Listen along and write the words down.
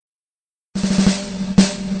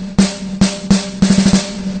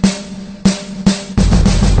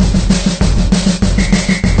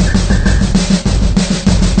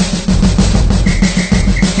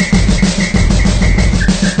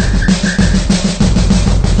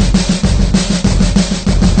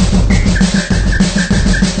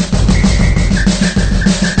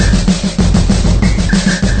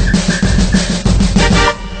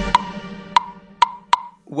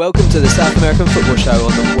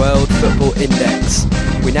World Football Index.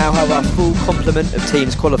 We now have our full complement of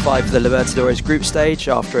teams qualified for the Libertadores group stage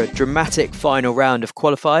after a dramatic final round of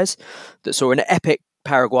qualifiers that saw an epic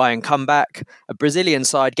Paraguayan comeback, a Brazilian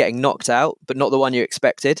side getting knocked out, but not the one you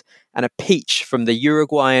expected, and a peach from the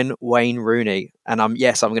Uruguayan Wayne Rooney. And I'm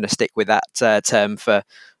going to stick with that term for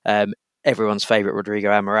everyone's favourite Rodrigo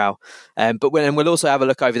Amaral. But we'll also have a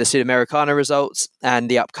look over the Sudamericana results and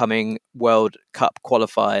the upcoming World Cup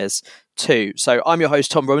qualifiers too. So I'm your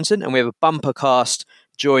host, Tom Robinson, and we have a bumper cast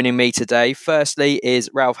joining me today. Firstly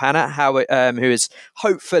is Ralph Hanna, who is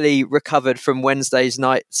hopefully recovered from Wednesday's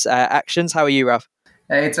night's actions. How are you, Ralph?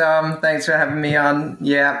 Hey Tom, thanks for having me on.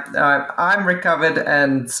 Yeah, I'm recovered,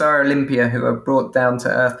 and so are Olympia, who were brought down to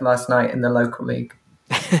earth last night in the local league.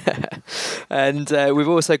 And we've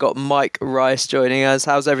also got Mike Rice joining us.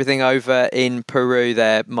 How's everything over in Peru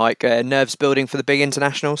there, Mike? Nerves building for the big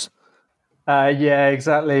internationals? Yeah,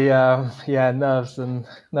 exactly. Nerves and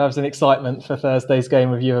excitement for Thursday's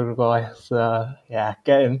game with Uruguay. So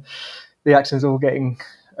the action's all getting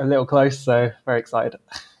a little close, so very excited.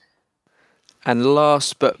 And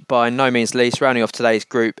last but by no means least, rounding off today's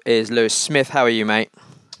group is Lewis Smith. How are you, mate?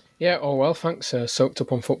 Yeah, all well, thanks. Soaked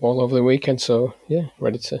up on football over the weekend, so yeah,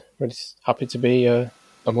 happy to be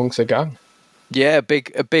amongst the gang. Yeah, a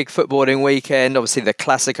big footballing weekend. Obviously, the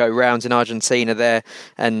Clásico rounds in Argentina there,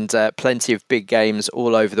 and plenty of big games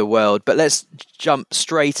all over the world. But let's jump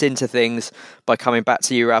straight into things by coming back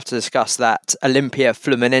to you, Ralph, to discuss that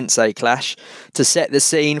Olimpia-Fluminense clash. To set the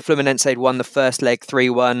scene, Fluminense had won the first leg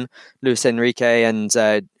 3-1. Luis Enrique and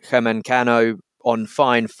Germán Cano on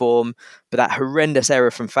fine form, but that horrendous error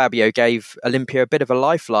from Fabio gave Olimpia a bit of a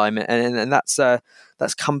lifeline, and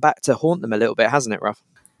that's come back to haunt them a little bit, hasn't it, Ralph?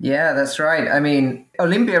 Yeah, that's right. I mean,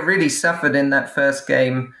 Olimpia really suffered in that first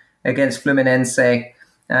game against Fluminense.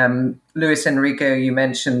 Luis Enrique, you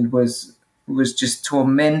mentioned, was just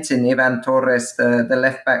tormenting Ivan Torres, the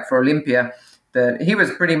left back for Olimpia. That he was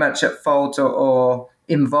pretty much at fault or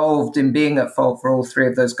involved in being at fault for all three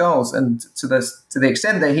of those goals, and to the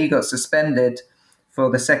extent that he got suspended for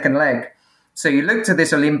the second leg. So you looked at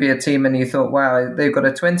this Olimpia team and you thought, wow, they've got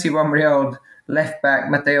a 21-year-old left back,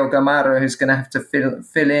 Mateo Gamarra, who's going to have to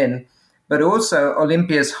fill in. But also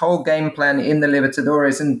Olympia's whole game plan in the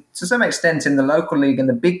Libertadores, and to some extent in the local league and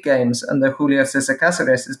the big games under Julio César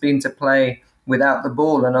Cáceres, has been to play without the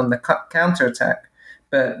ball and on the counter-attack.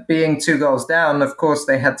 But being 2 goals down, of course,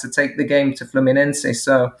 they had to take the game to Fluminense.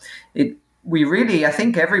 So I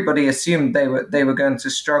think everybody assumed they were going to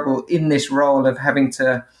struggle in this role of having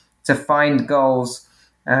to find goals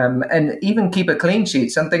and even keep a clean sheet,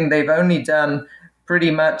 something they've only done pretty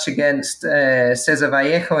much against César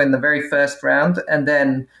Vallejo in the very first round, and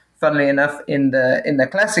then, funnily enough, in the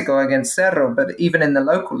Clásico against Cerro. But even in the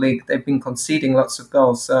local league, they've been conceding lots of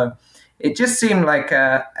goals. So it just seemed like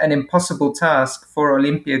an impossible task for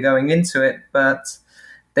Olimpia going into it, but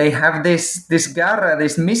they have this garra,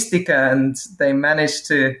 this mística, and they managed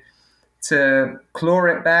to claw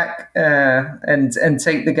it back and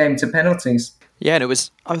take the game to penalties. Yeah, and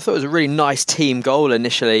I thought it was a really nice team goal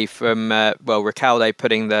initially from Recalde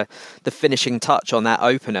putting the finishing touch on that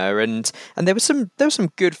opener, and there was some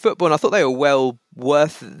good football, and I thought they were well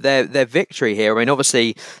worth their victory here. I mean,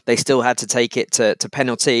 obviously they still had to take it to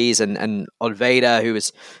penalties, and Oliveira, who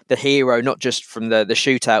was the hero not just from the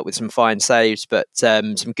shootout with some fine saves, but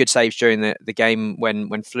some good saves during the game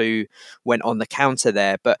when Flu went on the counter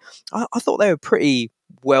there. But I thought they were pretty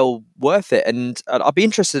well worth it, and I'd be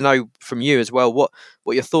interested to know from you as well what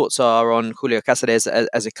your thoughts are on Julio Cáceres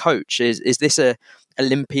as a coach. Is this a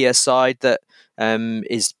Olimpia side that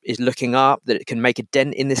is looking up, that it can make a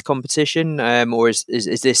dent in this competition, or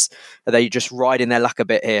are they just riding their luck a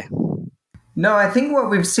bit here? No, I think what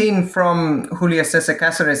we've seen from Julio César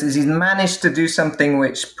Cáceres is he's managed to do something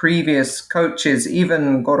which previous coaches,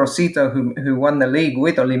 even Gorosito, who won the league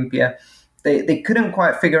with Olimpia, they couldn't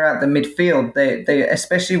quite figure out the midfield. They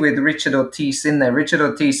especially with Richard Ortiz in there. Richard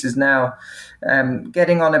Ortiz is now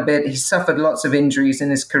getting on a bit. He's suffered lots of injuries in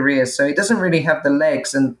his career, so he doesn't really have the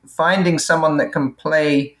legs. And finding someone that can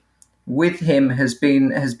play with him has been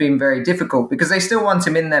very difficult, because they still want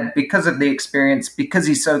him in there because of the experience, because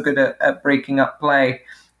he's so good at breaking up play.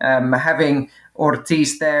 Having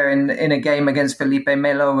Ortiz there in a game against Felipe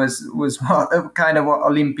Melo was kind of what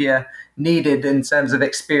Olimpia needed in terms of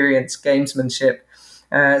experience, gamesmanship.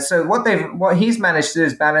 So what he's managed to do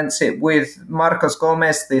is balance it with Marcos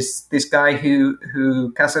Gomez, this guy who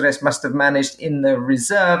Cáceres must have managed in the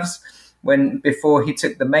reserves before he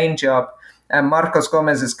took the main job. And Marcos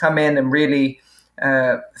Gomez has come in and really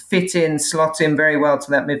slot in very well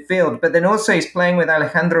to that midfield. But then also he's playing with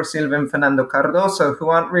Alejandro Silva and Fernando Cardoso, who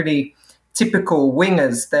aren't really typical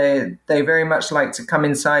wingers. They very much like to come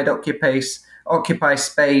inside, occupy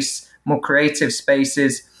space, more creative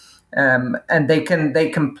spaces. And they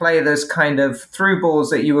can play those kind of through balls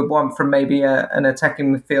that you would want from maybe an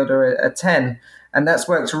attacking midfielder, a 10, and that's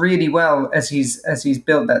worked really well as he's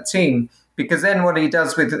built that team. Because then what he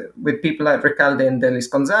does with people like Recalde and Delis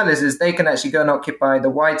Gonzalez is they can actually go and occupy the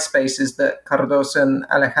wide spaces that Cardoso and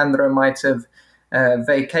Alejandro might have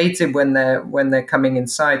vacated when they're coming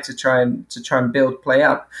inside to try and build play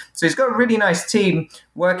up. So he's got a really nice team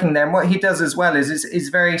working there. And what he does as well is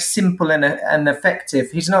very simple and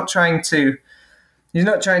effective. He's not trying to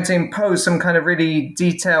impose some kind of really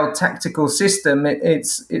detailed tactical system.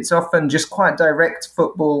 It's often just quite direct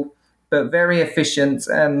football, but very efficient,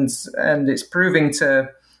 and it's proving to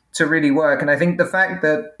really work. And I think the fact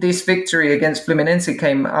that this victory against Fluminense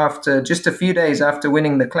came after just a few days after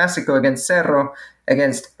winning the Clásico against Cerro,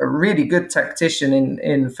 against a really good tactician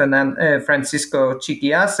in Francisco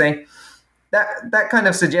Chiquiase, that kind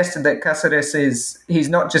of suggested that Cáceres he's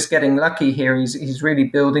not just getting lucky here, he's really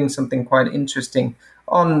building something quite interesting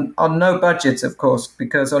on no budget, of course,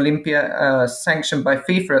 because Olimpia are sanctioned by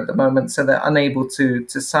FIFA at the moment, so they're unable to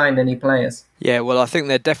sign any players. Yeah, well, I think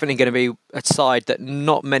they're definitely going to be a side that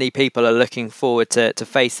not many people are looking forward to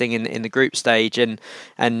facing in the group stage. And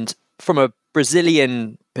from a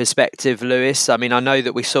Brazilian perspective, Lewis, I mean, I know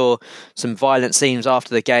that we saw some violent scenes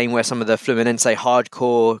after the game where some of the Fluminense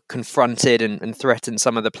hardcore confronted and threatened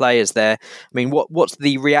some of the players there. I mean, what's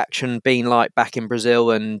the reaction been like back in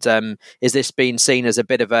Brazil, and is this being seen as a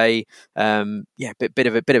bit of a bit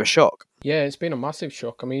of a shock? Yeah, it's been a massive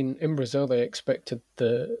shock. I mean, in Brazil, they expected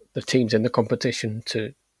the teams in the competition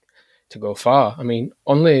to go far. I mean,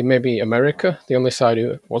 only maybe America, the only side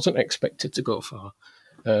who wasn't expected to go far.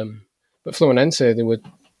 But Fluminense,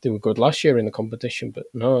 they were good last year in the competition, but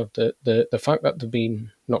no, the fact that they've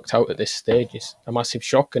been knocked out at this stage is a massive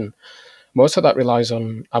shock, and most of that relies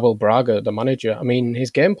on Abel Braga, the manager. I mean,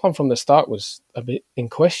 his game plan from the start was a bit in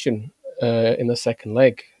question in the second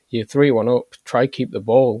leg. You're 3-1 up, try keep the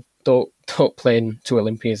ball, don't play into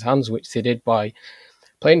Olympia's hands, which they did by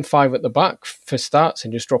playing 5 at the back for starts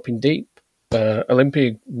and just dropping deep.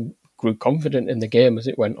 Olympia grew confident in the game as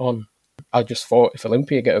it went on. I just thought if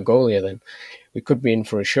Olympia get a goal here, then we could be in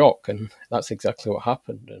for a shock, and that's exactly what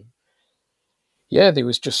happened. And yeah,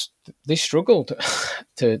 they struggled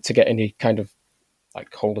to get any kind of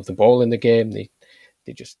like hold of the ball in the game. They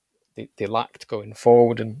lacked going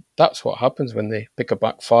forward, and that's what happens when they pick a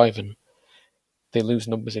back 5 and they lose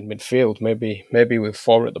numbers in midfield. Maybe with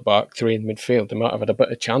 4 at the back, 3 in midfield, they might have had a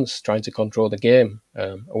better chance trying to control the game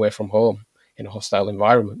away from home in a hostile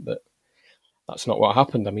environment, but that's not what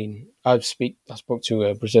happened. I mean, I spoke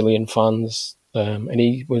to Brazilian fans, and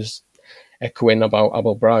he was echoing about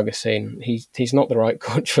Abel Braga, saying he's not the right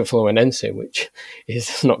coach for Fluminense, which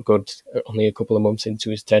is not good only a couple of months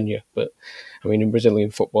into his tenure. But I mean, in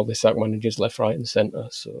Brazilian football, they sack managers left, right, and centre.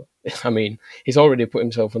 So I mean, he's already put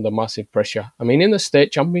himself under massive pressure. I mean, in the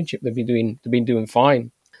state championship, they've been doing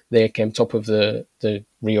fine. They came top of the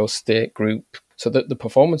Rio State group, so that the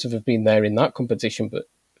performances have been there in that competition, but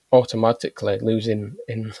automatically losing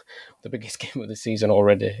in the biggest game of the season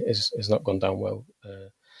already has not gone down well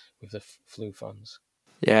with the Flu fans.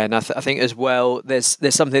 Yeah, and I think as well, there's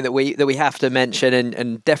something that we have to mention,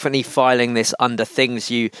 and definitely filing this under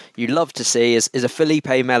things you love to see is a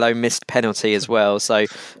Felipe Melo missed penalty as well. So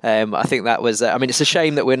I think that was. I mean, it's a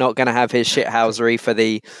shame that we're not going to have his shithousery for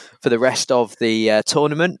the rest of the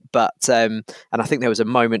tournament. But and I think there was a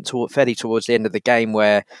moment fairly towards the end of the game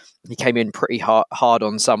where he came in pretty hard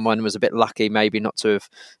on someone. Was a bit lucky, maybe not to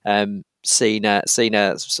have seen a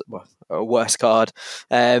worse card,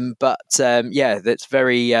 but that's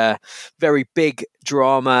very big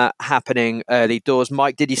drama happening early doors.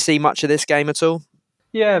 Mike, did you see much of this game at all?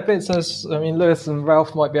 Yeah, bits. I mean, Lewis and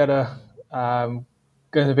Ralph might be able to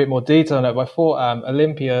go into a bit more detail on it, but I thought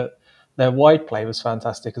Olympia, their wide play was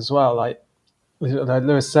fantastic as well. Like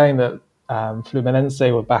Lewis saying that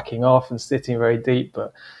Fluminense were backing off and sitting very deep,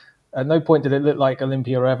 but at no point did it look like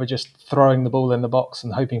Olympia were ever just throwing the ball in the box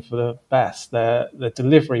and hoping for the best. The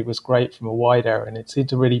delivery was great from a wide area, and it seemed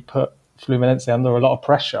to really put Fluminense under a lot of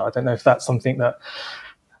pressure. I don't know if that's something that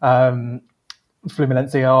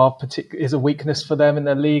Fluminense is a weakness for them in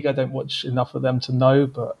their league. I don't watch enough of them to know,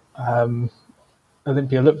 but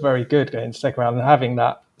Olympia looked very good going into the second round, and having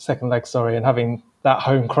that second leg, and having that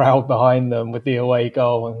home crowd behind them with the away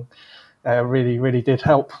goal, and really did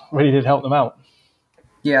help them out.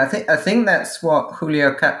 Yeah, I think that's what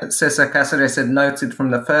Julio César Cáceres had noted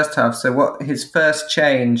from the first half. So what his first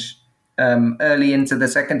change early into the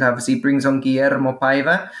second half is he brings on Guillermo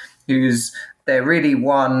Paiva, who's their really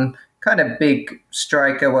one kind of big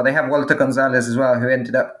striker. Well, they have Walter Gonzalez as well, who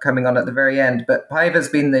ended up coming on at the very end. But Paiva's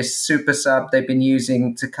been this super sub they've been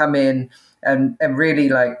using to come in and really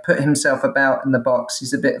like put himself about in the box.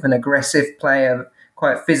 He's a bit of an aggressive player,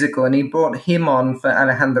 quite physical, and he brought him on for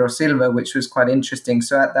Alejandro Silva, which was quite interesting.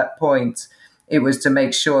 So at that point, it was to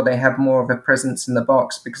make sure they have more of a presence in the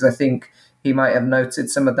box, because I think he might have noted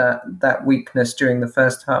some of that weakness during the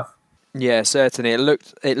first half. Yeah, certainly. It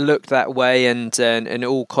looked that way, and it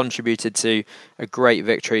all contributed to a great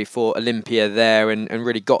victory for Olimpia there, and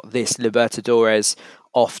really got this Libertadores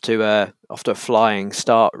off to a flying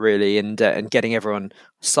start, really, and getting everyone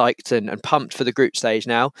psyched and pumped for the group stage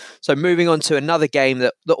now. So moving on to another game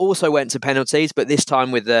that also went to penalties, but this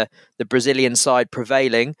time with the Brazilian side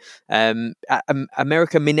prevailing.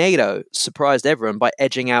 America Mineiro surprised everyone by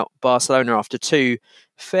edging out Barcelona after two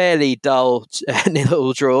fairly dull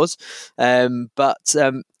nil draws. But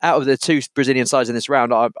out of the two Brazilian sides in this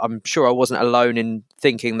round, I'm sure I wasn't alone in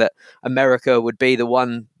thinking that America would be the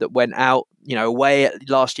one that went out, away at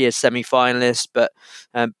last year's semi-finalists. But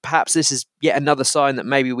perhaps this is yet another sign that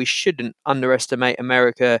maybe we shouldn't underestimate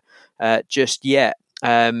America just yet.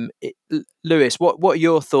 Lewis, what are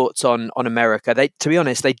your thoughts on America? To be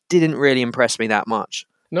honest, they didn't really impress me that much.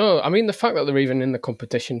 No, I mean, the fact that they're even in the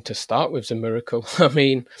competition to start with is a miracle. I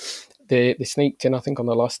mean, they sneaked in, I think, on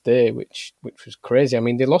the last day, which was crazy. I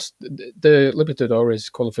mean, they lost the Libertadores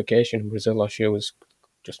qualification in Brazil last year was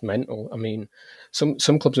just mental. I mean, some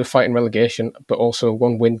clubs are fighting relegation, but also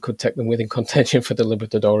one win could take them within contention for the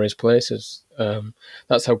Libertadores places.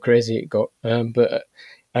 That's how crazy it got. But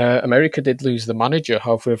America did lose the manager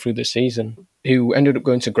halfway through the season, who ended up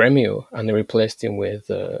going to Grêmio, and they replaced him with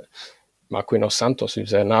Marquinhos Santos,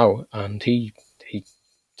 who's there now, and he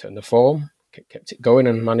turned the form, kept it going,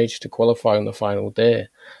 and managed to qualify on the final day.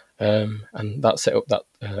 And that set up that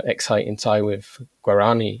exciting tie with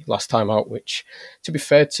Guarani last time out, which, to be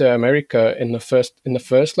fair to America, in the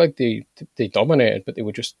first leg they dominated, but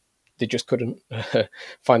they just couldn't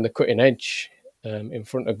find the cutting edge in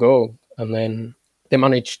front of goal, and then they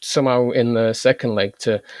managed somehow in the second leg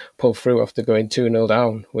to pull through after going 2-0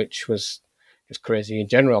 down, which was just crazy in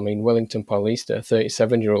general. I mean, Wellington Paulista, a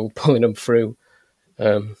 37-year-old, pulling them through,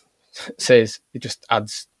 says it just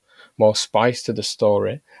adds more spice to the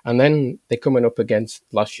story. And then they're coming up against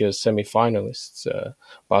last year's semi-finalists,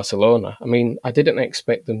 Barcelona. I mean, I didn't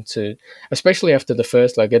expect them to, especially after the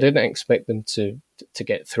first leg, I didn't expect them to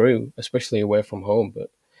get through, especially away from home.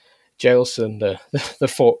 But Jailson, the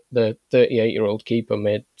 38-year-old keeper,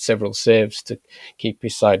 made several saves to keep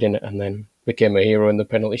his side in it, and then became a hero in the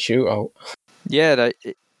penalty shootout. Yeah,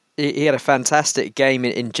 he had a fantastic game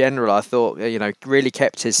in general. I thought, really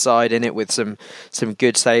kept his side in it with some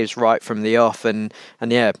good saves right from the off, and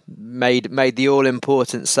made the all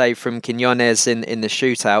important save from Quinones in the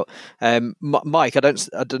shootout. Mike, I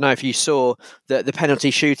don't know if you saw the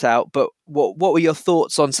penalty shootout, but what were your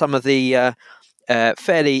thoughts on some of the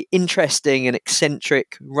fairly interesting and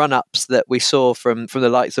eccentric run-ups that we saw from the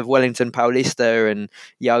likes of Wellington Paulista and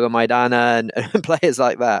Iago Maidana and players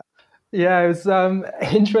like that? Yeah, it was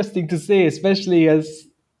interesting to see, especially as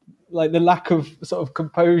like the lack of sort of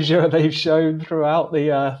composure they've shown throughout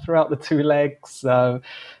the two legs.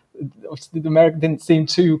 Obviously, the American didn't seem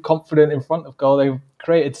too confident in front of goal. They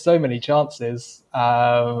created so many chances,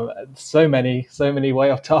 so many way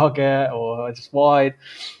off target or just wide.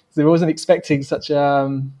 So I wasn't expecting such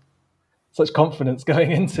confidence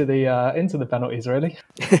going into the penalties, really.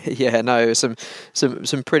 Yeah, no, some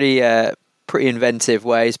pretty inventive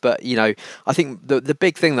ways, but I think the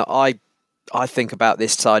big thing that I think about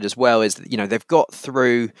this side as well is that, they've got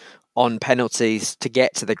through on penalties to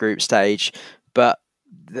get to the group stage, but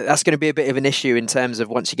that's going to be a bit of an issue in terms of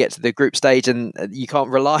once you get to the group stage, and you can't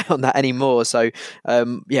rely on that anymore. So,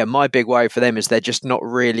 my big worry for them is they're just not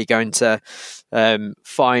really going to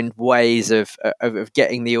find ways of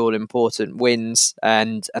getting the all important wins,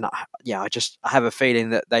 and I have a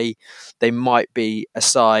feeling that they might be a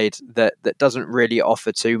side that doesn't really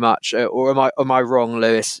offer too much. Or am I wrong,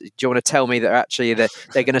 Lewis? Do you want to tell me that actually they're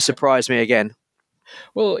going to surprise me again?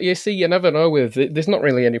 Well, you see, you never know. There's not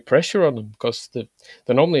really any pressure on them because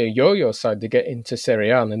they're normally a yo-yo side. They get into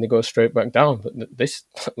Serie A and then they go straight back down. But this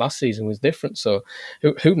last season was different, so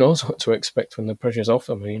who knows what to expect when the pressure's off.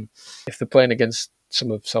 I mean, if they're playing against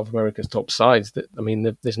some of South America's top sides,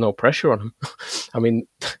 there's no pressure on them. I mean,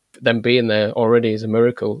 them being there already is a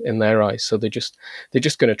miracle in their eyes. So they're just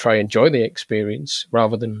going to try and enjoy the experience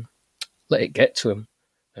rather than let it get to them.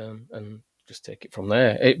 And just take it from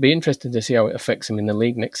there. It'd be interesting to see how it affects him in the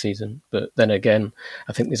league next season. But then again,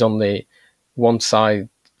 I think there's only one side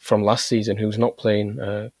from last season who's not playing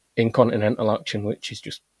in continental action, which is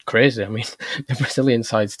just crazy. I mean, the Brazilian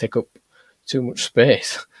sides take up too much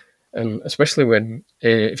space. And especially when,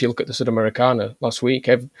 if you look at the Sudamericana last week,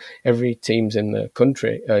 every team's in the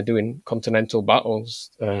country doing continental battles,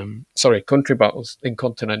 country battles in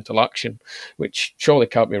continental action, which surely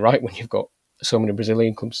can't be right when you've got so many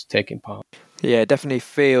Brazilian clubs taking part. Yeah, it definitely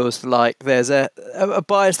feels like there's a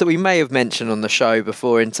bias that we may have mentioned on the show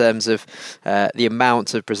before in terms of the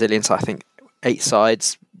amount of Brazilians. I think 8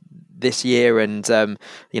 sides this year, and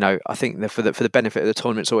I think that for the benefit of the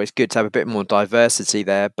tournament, it's always good to have a bit more diversity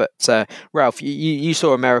there. But Ralph, you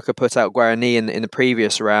saw America put out Guarani in the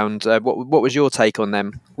previous round. What was your take on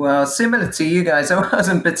them? Well, similar to you guys, I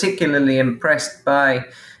wasn't particularly impressed by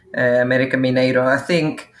America Mineiro. I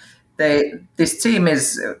think this team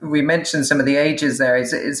is, we mentioned some of the ages there,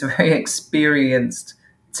 it's a very experienced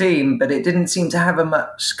team, but it didn't seem to have a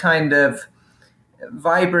much kind of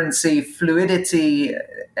vibrancy, fluidity,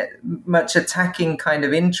 much attacking kind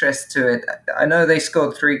of interest to it. I know they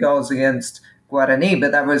scored 3 goals against Guarani,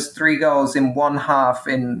 but that was 3 goals in one half,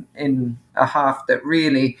 in a half that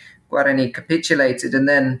really Guarani capitulated. And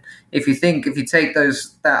then if you take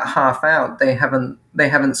that half out, they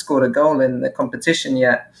haven't scored a goal in the competition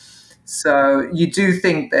yet. So you do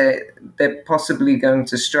think that they're possibly going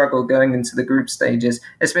to struggle going into the group stages,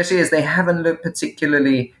 especially as they haven't looked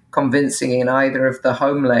particularly convincing in either of the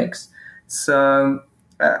home legs. So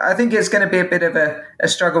I think it's going to be a bit of a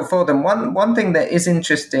struggle for them. One thing that is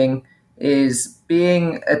interesting is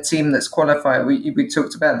being a team that's qualified. We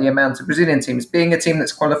talked about the amount of Brazilian teams. Being a team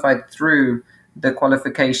that's qualified through the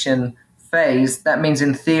qualification phase, that means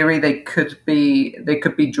in theory they could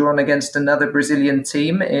be drawn against another Brazilian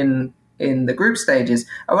team in the group stages.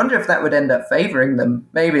 I wonder if that would end up favouring them.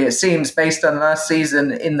 Maybe it seems, based on last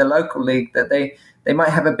season in the local league, that they might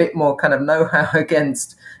have a bit more kind of know-how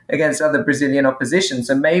against other Brazilian opposition.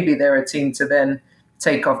 So maybe they're a team to then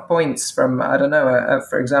take off points from, I don't know,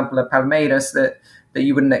 for example, a Palmeiras that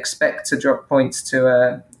you wouldn't expect to drop points to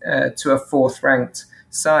a fourth-ranked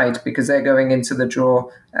side, because they're going into the draw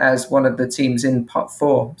as one of the teams in pot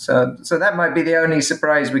 4. So that might be the only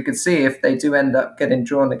surprise we could see if they do end up getting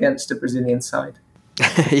drawn against a Brazilian side.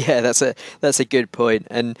 Yeah, that's a good point.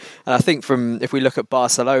 And I think if we look at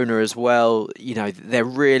Barcelona as well, they're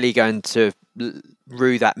really going to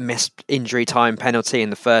rue that missed injury time penalty in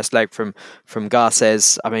the first leg from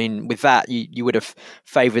Garces. I mean, with that, you would have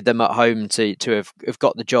favoured them at home to have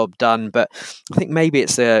got the job done. But I think maybe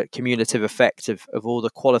it's a cumulative effect of all the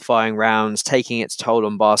qualifying rounds taking its toll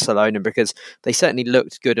on Barcelona, because they certainly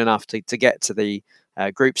looked good enough to get to the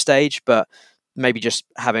group stage, but maybe just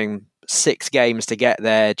having 6 games to get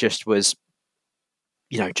there just was,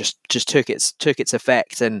 just took its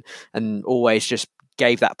effect and always just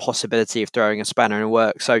gave that possibility of throwing a spanner in the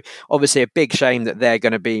works. So obviously a big shame that they're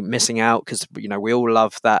going to be missing out, because we all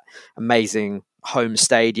love that amazing home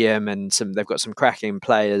stadium, and they've got some cracking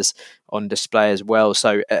players on display as well.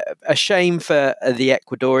 So a shame for the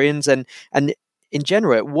Ecuadorians, and in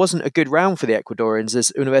general, it wasn't a good round for the Ecuadorians,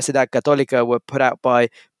 as Universidad Católica were put out by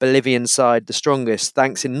Bolivian side The Strongest,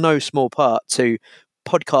 thanks in no small part to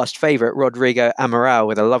podcast favourite Rodrigo Amaral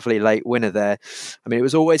with a lovely late winner there. I mean, it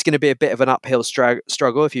was always going to be a bit of an uphill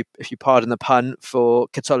struggle, if you pardon the pun, for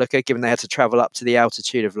Católica, given they had to travel up to the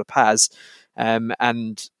altitude of La Paz,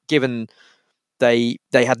 and given they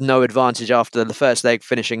had no advantage after the first leg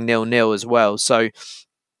finishing 0-0 as well. So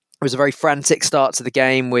it was a very frantic start to the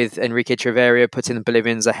game, with Enrique Treverio putting the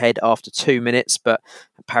Bolivians ahead after 2 minutes, but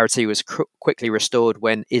parity was quickly restored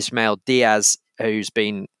when Ismael Diaz, who's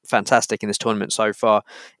been fantastic in this tournament so far,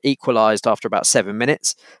 equalised after about 7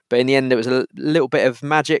 minutes. But in the end, there was a little bit of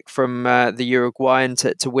magic from the Uruguayan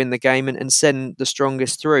to win the game and send The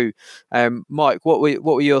Strongest through. Mike, what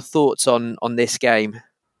were your thoughts on this game?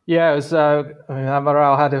 Yeah, it was.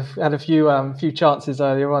 Amaral had a few chances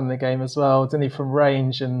earlier on in the game as well, didn't he, from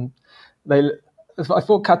range? And I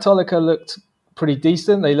thought Católica looked pretty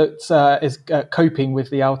decent. They looked coping with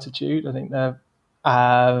the altitude. I think their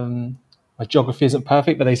geography isn't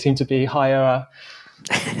perfect, but they seem to be higher,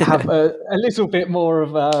 have a little bit more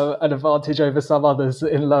of an advantage over some others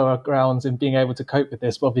in lower grounds in being able to cope with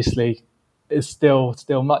this. But obviously, it's still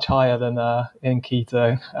much higher than in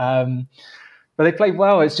Quito. But they played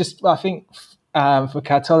well. It's just, I think, for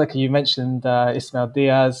Católica, you mentioned Ismael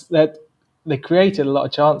Diaz, that they created a lot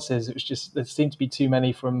of chances. It was just, there seemed to be too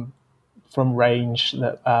many from range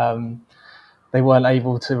that they weren't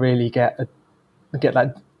able to really get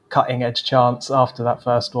that cutting edge chance after that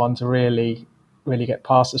first one to really get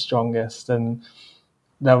past The Strongest. And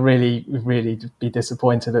they'll really be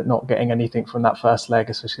disappointed at not getting anything from that first leg,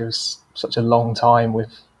 especially it was such a long time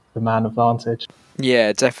with the man advantage.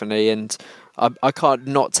 Yeah, definitely. And I can't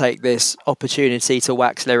not take this opportunity to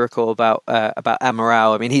wax lyrical about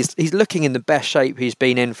Amaral. I mean, he's looking in the best shape he's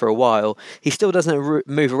been in for a while. He still doesn't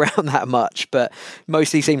move around that much, but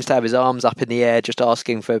mostly seems to have his arms up in the air, just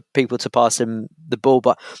asking for people to pass him the ball.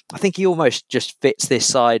 But I think he almost just fits this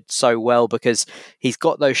side so well because he's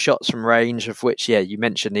got those shots from range, of which, yeah, you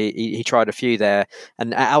mentioned he tried a few there,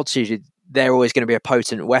 and at altitude they're always going to be a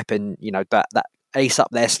potent weapon. You know, that ace up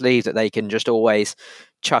their sleeve that they can just always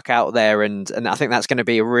chuck out there, and I think that's going to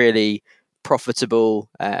be a really profitable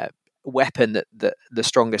weapon that the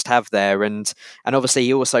strongest have there, and obviously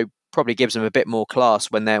he also probably gives them a bit more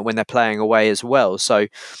class when they're playing away as well. So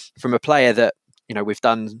from a player that, you know, we've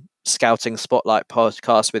done scouting spotlight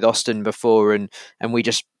podcasts with Austin before, and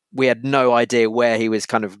we had no idea where he was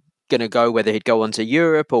kind of going to go, whether he'd go on to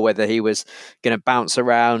Europe or whether he was going to bounce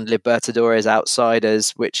around Libertadores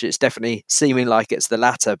outsiders, which it's definitely seeming like it's the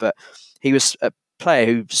latter. But he was a player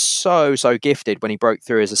who's so gifted when he broke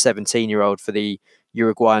through as a 17-year-old for the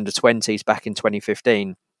Uruguay under-20s back in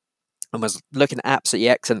 2015, and was looking absolutely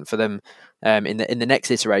excellent for them in the next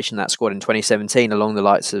iteration of that squad in 2017, along the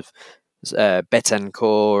likes of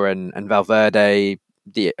Betancourt and Valverde,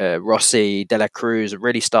 Rossi, De La Cruz, a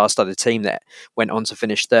really star-studded team that went on to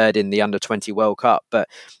finish third in the Under-20 World Cup. But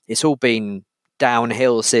it's all been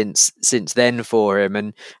downhill since then for him,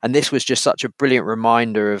 and this was just such a brilliant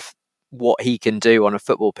reminder of what he can do on a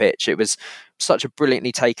football pitch. It was such a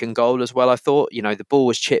brilliantly taken goal as well, I thought. You know, the ball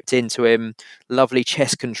was chipped into him, lovely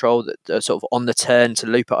chest control that sort of on the turn to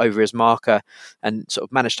loop it over his marker, and sort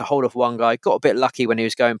of managed to hold off one guy. Got a bit lucky when he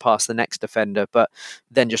was going past the next defender, but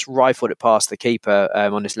then just rifled it past the keeper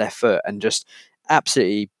on his left foot, and just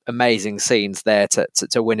absolutely amazing scenes there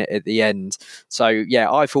to win it at the end. So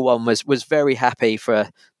yeah, I for one was very happy for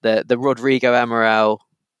the Rodrigo Amaral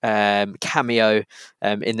cameo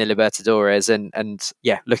in the Libertadores, and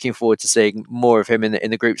yeah, looking forward to seeing more of him in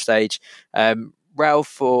the group stage.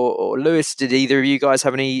 Ralph or Lewis, did either of you guys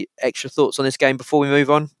have any extra thoughts on this game before we move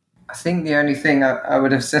on? I think the only thing I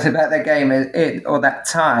would have said about that game or that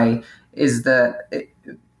tie is that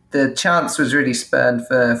the chance was really spurned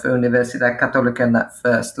for Universidad Católica in that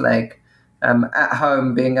first leg, at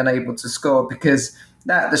home being unable to score because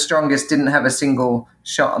the strongest didn't have a single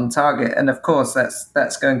shot on target. And of course,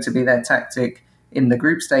 that's going to be their tactic in the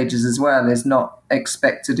group stages as well, is not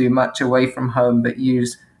expect to do much away from home, but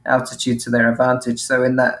use altitude to their advantage. So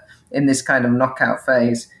in this kind of knockout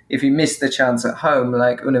phase, if you miss the chance at home,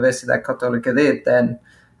 like Universidad Católica did, then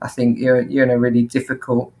I think you're in a really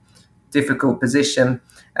difficult position.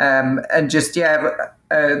 And just,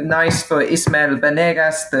 nice for Ismael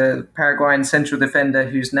Benegas, the Paraguayan central defender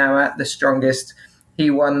who's now at the strongest. He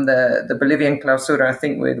won the Bolivian Clausura, I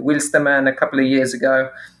think, with Wilstermann a couple of years ago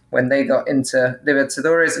when they got into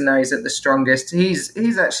Libertadores, and now he's at the strongest.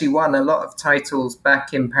 He's actually won a lot of titles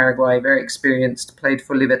back in Paraguay, very experienced, played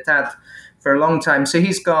for Libertad for a long time. So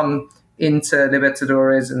he's gone into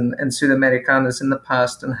Libertadores and Sudamericanas in the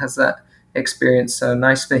past and has that experience. So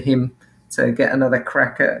nice for him to get another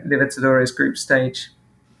crack at Libertadores group stage.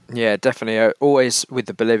 Yeah, definitely. Always with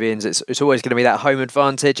the Bolivians, it's always going to be that home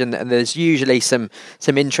advantage, and there's usually some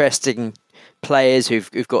interesting players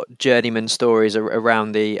who've got journeyman stories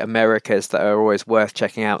around the Americas that are always worth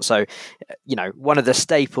checking out. So, you know, one of the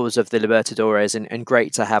staples of the Libertadores, and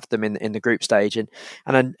great to have them in the group stage.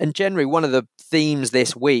 And generally, one of the themes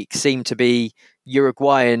this week seemed to be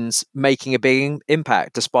Uruguayans making a big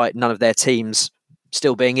impact despite none of their teams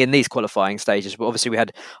still being in these qualifying stages. But obviously we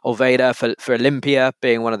had Olvera for Olympia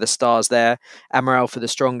being one of the stars there, Amaral for the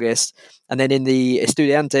strongest, and then in the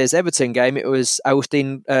Estudiantes Everton game it was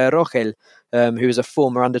Agustin Rogel, who was a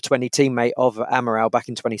former under-20 teammate of Amaral back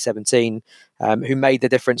in 2017, who made the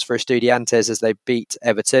difference for Estudiantes as they beat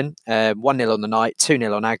Everton 1-0 on the night,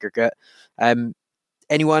 2-0 on aggregate.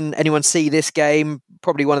 Anyone see this game?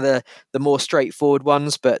 Probably one of the more straightforward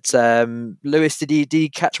ones, but Lewis, did you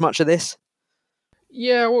catch much of this?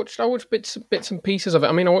 Yeah, I watched bits and pieces of it.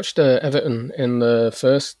 I mean, I watched Everton in the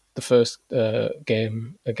first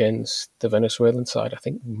game against the Venezuelan side. I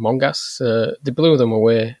think Mongas, they blew them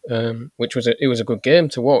away, which was a good game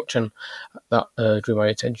to watch, and that drew my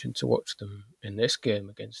attention to watch them in this game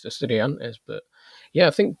against Estudiantes. But yeah,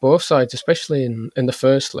 I think both sides, especially in the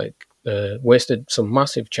first leg, wasted some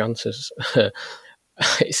massive chances.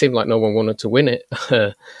 It seemed like no one wanted to win it,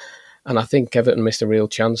 and I think Everton missed a real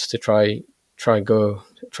chance to try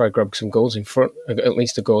grab some goals in front, at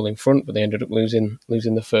least a goal in front, but they ended up losing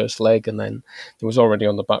the first leg, and then it was already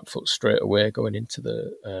on the back foot straight away going into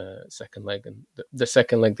the second leg. And the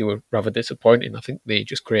second leg they were rather disappointing. I think they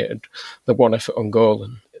just created the one effort on goal,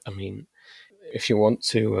 and I mean, if you want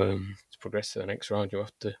to progress to the next round, you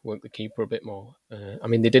have to work the keeper a bit more. I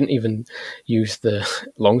mean, they didn't even use the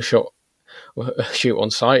long shot shoot on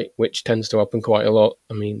sight, which tends to happen quite a lot.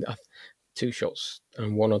 I mean, 2 shots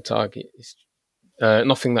and 1 on target is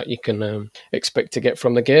nothing that you can expect to get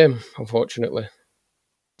from the game, unfortunately.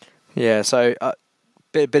 Yeah, so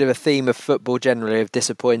bit of a theme of football generally of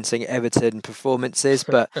disappointing Everton performances,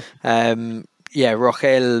 but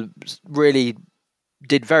Rochel really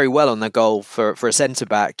did very well on the goal for a centre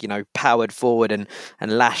back. Powered forward and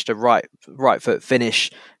lashed a right foot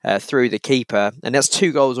finish through the keeper, and that's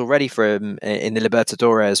 2 goals already for him in the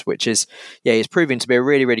Libertadores, which is he's proving to be a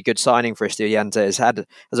really, really good signing for Estudiantes. Had,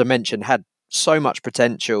 as I mentioned, had so much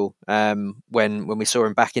potential when we saw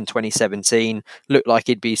him back in 2017. Looked like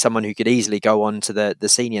he'd be someone who could easily go on to the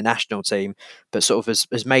senior national team, but sort of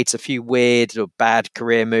has made a few weird or bad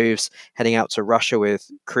career moves, heading out to Russia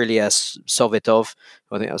with Krylia Sovetov.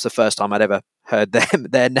 I think that was the first time I'd ever heard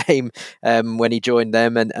their name when he joined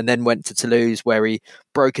them, and then went to Toulouse, where he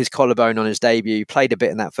broke his collarbone on his debut, played a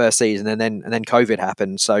bit in that first season, and then COVID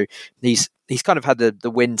happened. So he's kind of had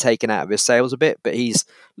the wind taken out of his sails a bit, but he's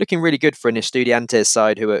looking really good for an Estudiantes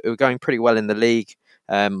side who are going pretty well in the league.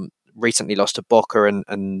 Recently lost to Boca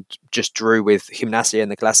and just drew with Gimnasia in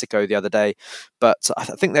the Clásico the other day. But I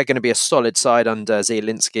think they're going to be a solid side under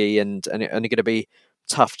Zielinski and are going to be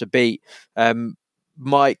tough to beat.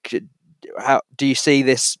 Mike, how do you see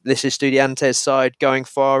this Estudiantes side going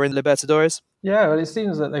far in Libertadores? Yeah, well, it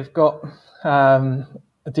seems that they've got a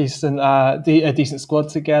decent squad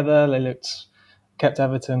together. They kept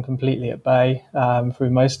Everton completely at bay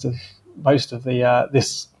through most of the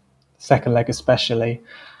this second leg, especially.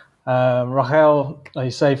 Rochel, like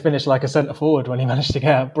you say, finished like a centre forward when he managed to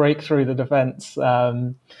get a break through the defence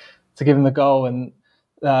to give him the goal, and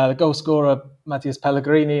the goal scorer Matthias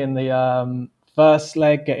Pellegrini in the first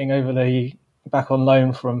leg, getting over back on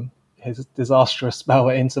loan from his disastrous spell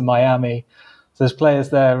at Inter Miami. So there's players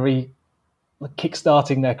there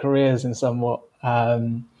kick-starting their careers in somewhat.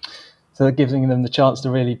 So that giving them the chance to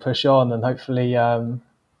really push on, and hopefully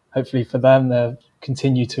for them they'll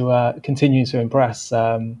continue to impress.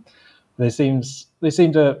 They seem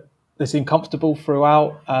comfortable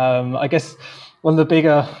throughout. I guess one of the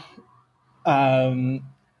bigger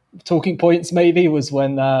talking points maybe was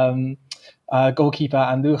when goalkeeper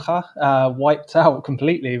Anduja wiped out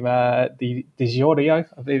completely Di Giorgio,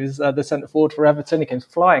 I believe is the centre forward for Everton. He came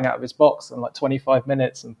flying out of his box in like 25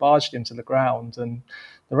 minutes and barged him to the ground, and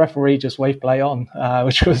the referee just waved play on,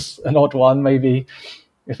 which was an odd one. Maybe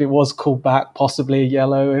if it was called back, possibly a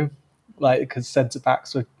yellow, because centre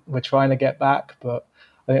backs were trying to get back, but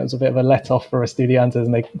I think it was a bit of a let off for Estudiantes,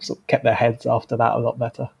 and they sort of kept their heads after that a lot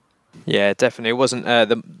better. Yeah, definitely. It wasn't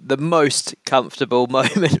the most comfortable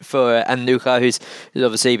moment for Anduja, who's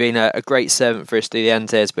obviously been a great servant for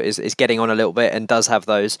Estudiantes, but is getting on a little bit and does have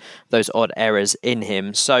those odd errors in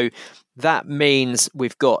him. So that means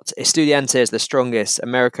we've got Estudiantes, the strongest,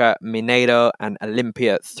 America, Mineiro and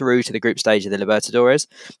Olimpia through to the group stage of the Libertadores.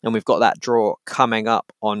 And we've got that draw coming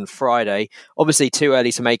up on Friday. Obviously too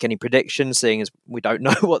early to make any predictions, seeing as we don't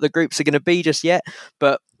know what the groups are going to be just yet.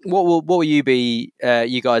 But what will you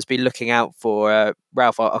guys be looking out for?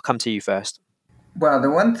 Ralph, I'll come to you first. Well, the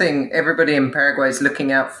one thing everybody in Paraguay is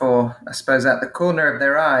looking out for, I suppose, at the corner of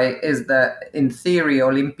their eye, is that in theory,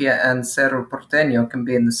 Olimpia and Cerro Porteño can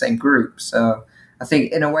be in the same group. So I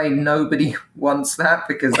think in a way, nobody wants that,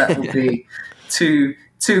 because that would be two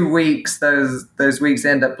weeks. Those weeks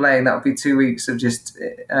end up playing. That would be 2 weeks of just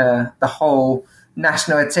the whole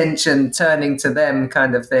national attention turning to them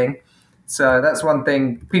kind of thing. So that's one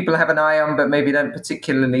thing people have an eye on, but maybe don't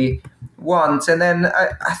particularly want. And then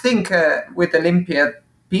I think with Olimpia,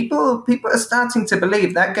 people are starting to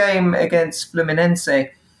believe that game against Fluminense.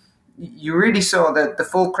 You really saw the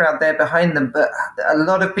full crowd there behind them, but a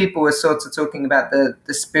lot of people were sort of talking about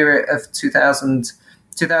the spirit of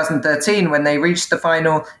 2013 when they reached the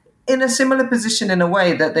final in a similar position in a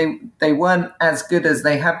way that they weren't as good as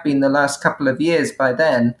they have been the last couple of years by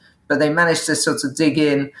then, but they managed to sort of dig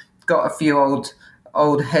in, got a few old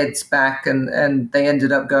heads back, and they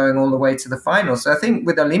ended up going all the way to the final. So I think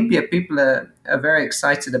with Olimpia, people are very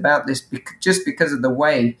excited about this just because of the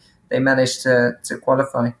way they managed to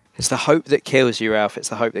qualify. It's the hope that kills you, Ralph. It's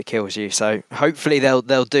the hope that kills you. So hopefully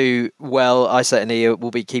they'll do well. I certainly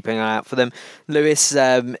will be keeping an eye out for them. Lewis,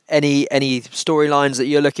 any storylines that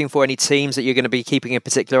you're looking for? Any teams that you're going to be keeping a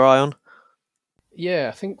particular eye on? Yeah,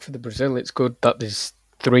 I think for the Brazil, it's good that there's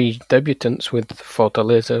 3 debutants with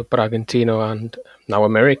Fortaleza, Bragantino, and now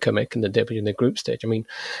America making the debut in the group stage. I mean,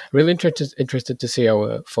 really interested to see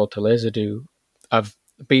how Fortaleza do. I've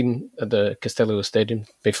been at the Castelao Stadium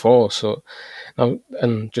before. So,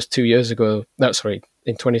 and just 2 years ago,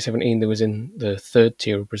 in 2017, they was in the third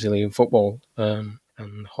tier of Brazilian football. And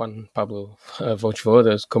Juan Pablo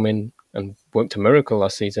Vojvoda has come in and worked a miracle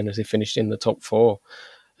last season as he finished in the top four.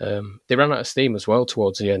 They ran out of steam as well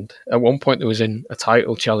towards the end. At one point, they was in a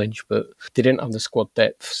title challenge, but they didn't have the squad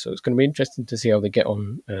depth. So it's going to be interesting to see how they get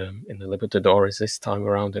on in the Libertadores this time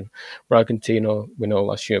around. And Bragantino, we know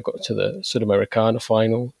last year got to the Sudamericana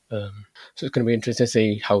final. So it's going to be interesting to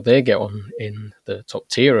see how they get on in the top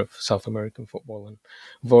tier of South American football. And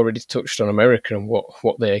we've already touched on America and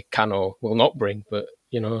what they can or will not bring, but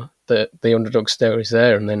the underdog stare is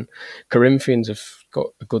there. And then Corinthians have got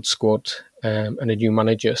a good squad and a new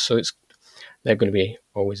manager, so they're going to be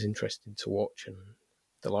always interesting to watch. And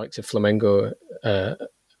the likes of Flamengo,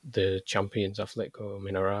 the champions Atletico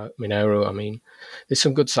Mineiro, I mean, there's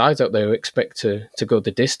some good sides out there who expect to go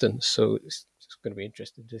the distance, so it's going to be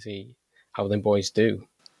interesting to see how them boys do.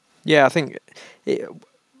 Yeah, I think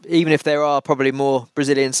even if there are probably more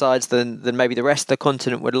Brazilian sides than maybe the rest of the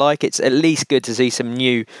continent would like, it's at least good to see some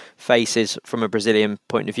new faces from a Brazilian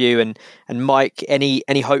point of view. And Mike, any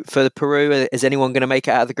hope for Peru? Is anyone going to make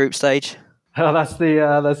it out of the group stage? Oh, that's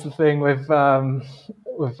the thing with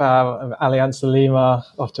Alianza Lima,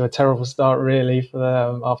 off to a terrible start really for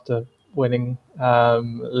them after winning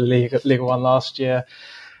Liga 1 last year.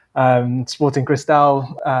 Sporting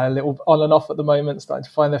Cristal, a little on and off at the moment, starting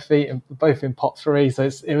to find their feet, and both in pot 3. So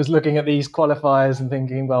it was looking at these qualifiers and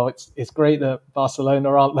thinking, well, it's great that Barcelona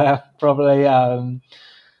aren't there, probably,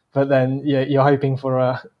 but then you're hoping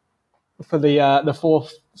for the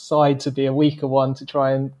fourth side to be a weaker one to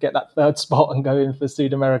try and get that third spot and go in for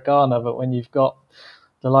Sudamericana. But when you've got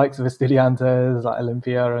the likes of Estudiantes, like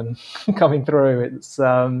Olimpia, and coming through, it's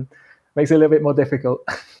makes it a little bit more difficult.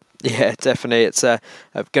 Yeah, definitely. It's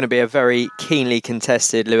going to be a very keenly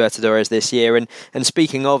contested Libertadores this year. And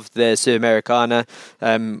speaking of the Sudamericana,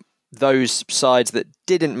 those sides that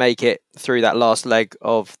didn't make it through that last leg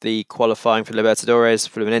of the qualifying for Libertadores,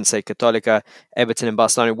 Fluminense, Católica, Everton and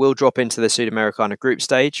Barcelona, will drop into the Sudamericana group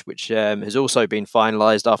stage, which has also been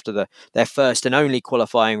finalised after their first and only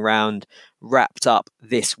qualifying round wrapped up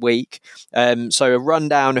this week. So a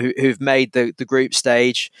rundown who've made the group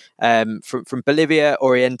stage. From Bolivia,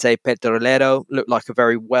 Oriente Petrolero looked like a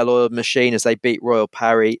very well-oiled machine as they beat Royal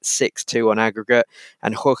Parry 6-2 on aggregate,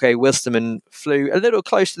 and Jorge Wilstermann flew a little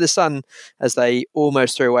close to the sun as they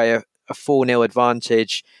almost threw away a 4-0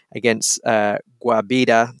 advantage against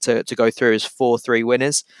Guabira to go through as 4-3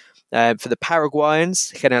 winners. For the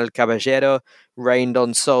Paraguayans, General Caballero rained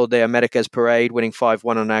on Sol de America's parade, winning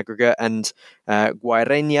 5-1 on aggregate, and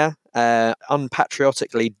Guaireña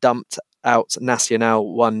unpatriotically dumped out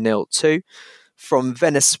Nacional 1-0 too. From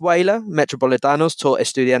Venezuela, Metropolitanos taught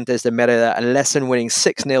Estudiantes de Merida a lesson, winning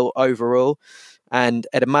 6-0 overall. And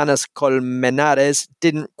Hermanas Colmenares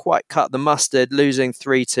didn't quite cut the mustard, losing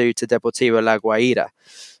 3-2 to Deportivo La Guaira.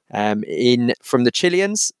 From the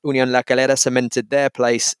Chileans, Unión La Calera cemented their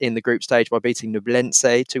place in the group stage by beating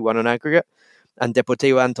Nublense 2-1 on aggregate. And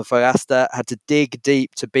Deportivo Antofagasta had to dig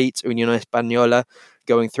deep to beat Unión Española,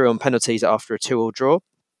 going through on penalties after a 2-2 draw.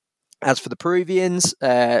 As for the Peruvians,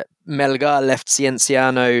 Melgar left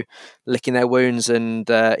Cienciano licking their wounds and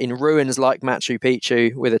in ruins like Machu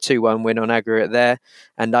Picchu with a 2-1 win on aggregate there.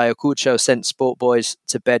 And Ayacucho sent Sport Boys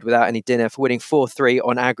to bed without any dinner for winning 4-3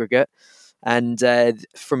 on aggregate. And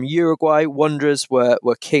from Uruguay, Wanderers were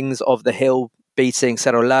kings of the hill, beating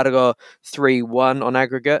Cerro Largo 3-1 on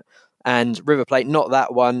aggregate. And River Plate, not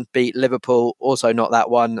that one, beat Liverpool, also not that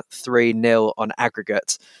one, 3-0 on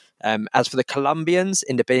aggregate. As for the Colombians,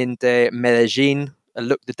 Independiente Medellin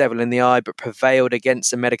looked the devil in the eye, but prevailed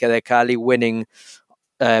against America de Cali, winning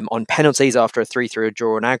on penalties after a 3-3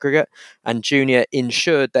 draw on aggregate. And Junior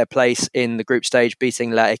ensured their place in the group stage, beating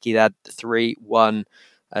La Equidad 3-1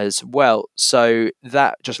 as well. So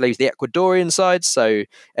that just leaves the Ecuadorian side. So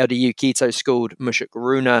LDU Quito schooled Mushuk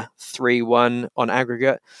Runa 3-1 on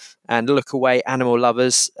aggregate. And look away, Animal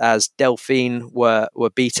Lovers, as Delfín were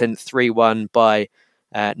beaten 3-1 by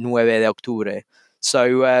 9 de Octubre.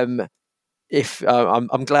 So I'm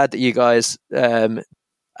glad that you guys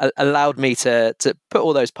allowed me to put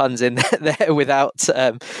all those puns in there without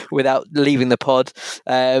leaving the pod.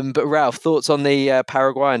 But Ralph, thoughts on the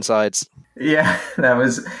Paraguayan sides? Yeah, that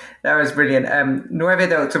was brilliant. 9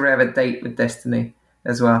 de Octubre have a date with Destiny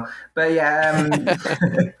as well. But yeah,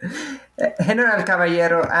 General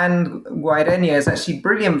Caballero and Guaireña is actually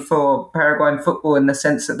brilliant for Paraguayan football in the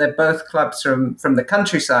sense that they're both clubs from the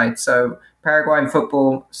countryside. So Paraguayan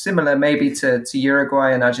football, similar maybe to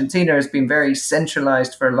Uruguay and Argentina, has been very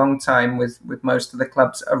centralized for a long time with most of the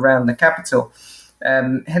clubs around the capital.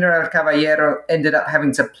 General Caballero ended up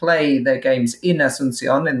having to play their games in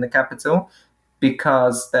Asunción, in the capital,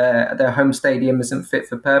 because their home stadium isn't fit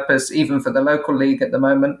for purpose, even for the local league at the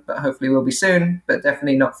moment, but hopefully will be soon, but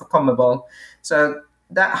definitely not for CONMEBOL. So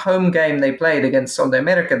that home game they played against Sol de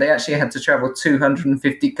America, they actually had to travel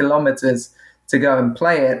 250 kilometers to go and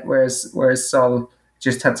play it, whereas Sol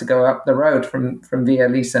just had to go up the road from Villa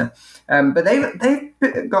Elisa. But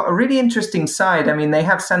they've got a really interesting side. I mean, they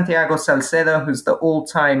have Santiago Salcedo, who's the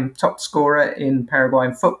all-time top scorer in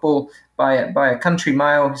Paraguayan football by a country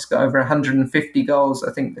mile. He's got over 150 goals.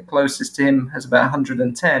 I think the closest to him has about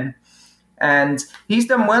 110. And he's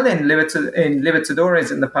done well in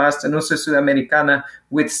Libertadores in the past, and also Sudamericana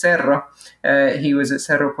with Cerro. He was at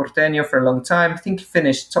Cerro Porteño for a long time. I think he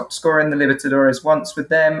finished top scorer in the Libertadores once with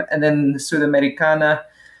them. And then the Sudamericana,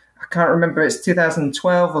 I can't remember, it's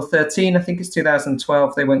 2012 or 13. I think it's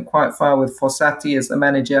 2012. They went quite far with Fossati as the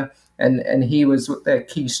manager, and he was their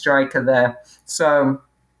key striker there. So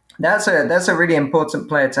that's a really important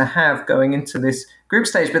player to have going into this group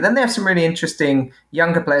stage. But then they have some really interesting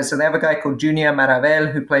younger players. So they have a guy called Junior Maravel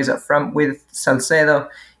who plays up front with Salcedo.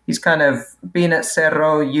 He's kind of been at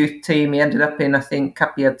Cerro youth team. He ended up in, I think,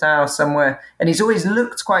 Capiatao somewhere. And he's always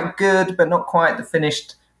looked quite good, but not quite the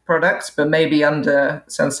finished product. But maybe under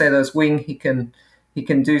Salcedo's wing, he can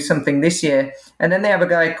do something this year. And then they have a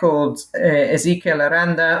guy called Ezequiel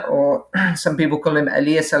Aranda, or some people call him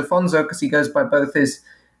Elias Alfonso, because he goes by both his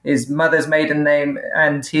mother's maiden name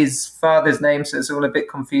and his father's name, so it's all a bit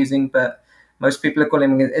confusing, but most people are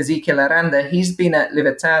calling him Ezequiel Aranda. He's been at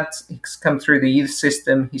Libertad. He's come through the youth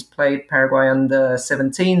system. He's played Paraguay under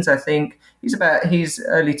 17s, I think. He's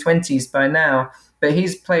early 20s by now, but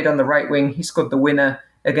he's played on the right wing. He scored the winner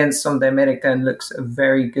against Sol de America and looks a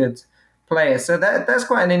very good player. So that's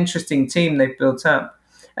quite an interesting team they've built up.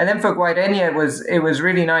 And then for Guaireña, it was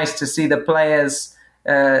really nice to see the players.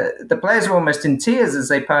 The players were almost in tears as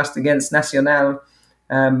they passed against Nacional,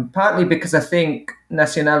 partly because I think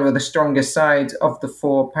Nacional were the strongest side of the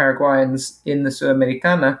four Paraguayans in the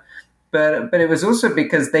Sudamericana, but it was also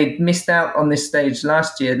because they'd missed out on this stage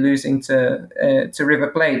last year, losing to River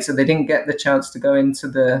Plate, so they didn't get the chance to go into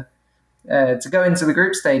the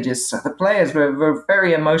group stages. So the players were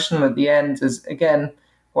very emotional at the end, as again,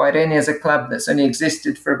 Guaireña is a club that's only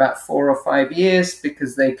existed for about 4 or 5 years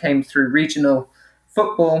because they came through regional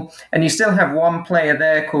football, and you still have one player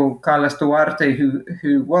there called Carlos Duarte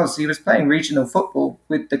who was playing regional football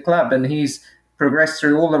with the club, and he's progressed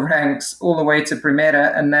through all the ranks all the way to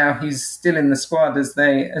Primera, and now he's still in the squad as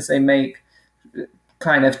they make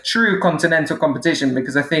kind of true continental competition,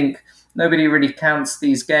 because I think nobody really counts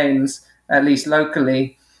these games, at least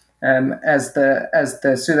locally, as the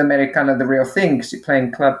Sudamericana the real thing, because you're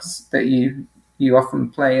playing clubs that you often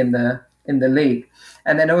play in the league.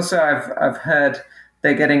 And then also I've heard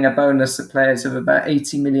they're getting a bonus of players of about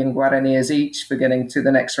 80 million guaraníes each for getting to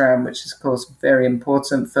the next round, which is, of course, very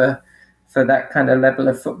important for that kind of level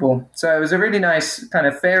of football. So it was a really nice kind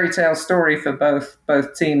of fairy tale story for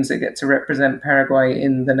both teams that get to represent Paraguay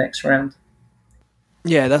in the next round.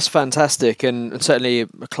 Yeah, that's fantastic, and certainly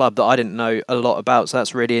a club that I didn't know a lot about, so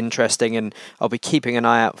that's really interesting, and I'll be keeping an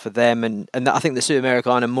eye out for them. And I think the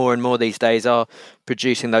Sudamericana more and more these days are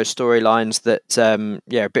producing those storylines that,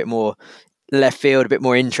 a bit more left field, a bit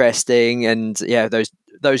more interesting, and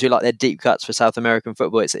those who like their deep cuts for South American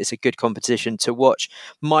football, it's a good competition to watch.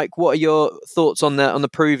 Mike, what are your thoughts on the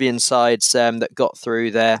Peruvian sides that got through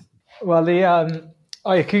there? Well, the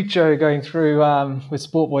Ayacucho going through with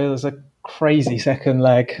Sport Boys was a crazy second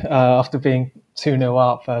leg after being 2-0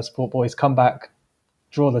 up. Sport Boys come back,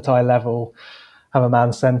 draw the tie level, have a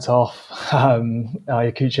man sent off.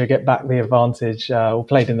 Ayacucho get back the advantage. All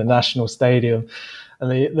played in the National Stadium.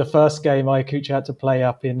 And the first game Ayacucho had to play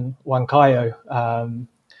up in Huancayo.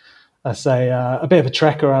 I say a bit of a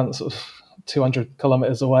trek, around sort of 200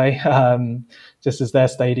 kilometers away, just as their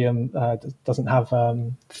stadium doesn't have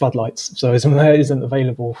floodlights, so it isn't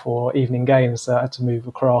available for evening games. So I had to move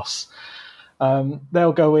across.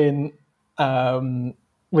 They'll go in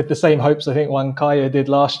with the same hopes I think Huancayo did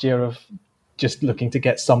last year, of just looking to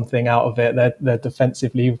get something out of it. They're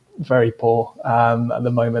defensively very poor at the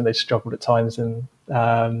moment. They've struggled at times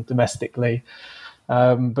domestically.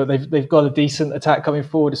 But they've got a decent attack coming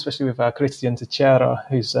forward, especially with Christian Teixeira,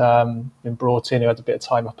 who's been brought in, who had a bit of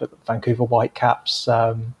time up at Vancouver Whitecaps.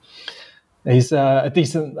 He's a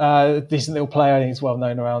decent little player. I think he's well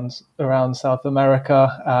known around South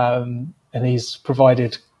America, and he's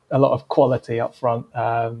provided a lot of quality up front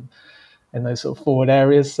in those sort of forward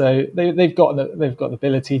areas. So they've got the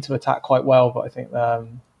ability to attack quite well, but I think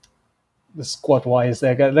the squad wise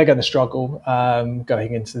they're going to struggle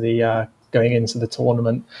going into the going into the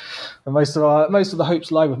tournament. And most of the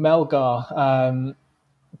hopes lie with Melgar,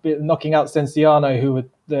 knocking out Cienciano,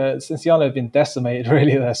 Cienciano had been decimated,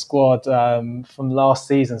 really, their squad from last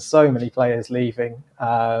season. So many players leaving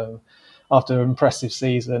after an impressive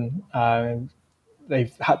season.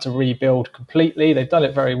 They've had to rebuild completely. They've done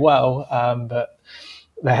it very well, but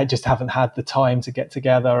they just haven't had the time to get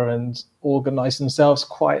together and organise themselves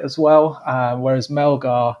quite as well. Whereas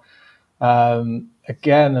Melgar,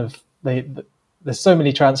 again, there's so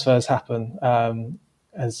many transfers happen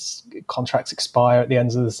as contracts expire at the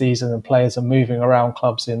end of the season and players are moving around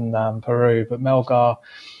clubs in Peru. But Melgar are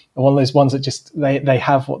one of those ones that just they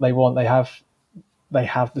have what they want. They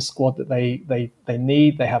have the squad that they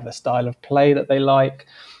need. They have the style of play that they like,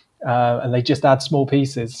 and they just add small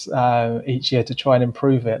pieces each year to try and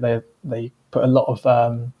improve it. They put a lot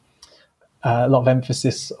of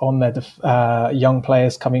emphasis on their young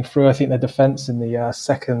players coming through. I think their defence in the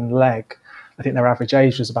second leg, I think their average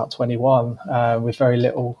age was about 21, with very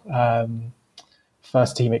little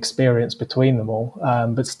first team experience between them all,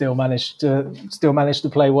 but still managed to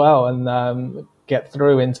play well and get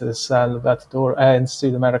through into the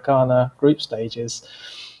Sudamericana group stages.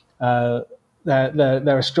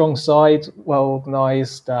 They're a strong side, well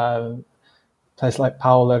organised. Players like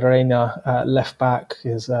Paulo Reina, left back,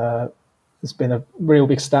 has been a real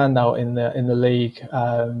big standout in the league.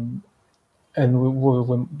 And we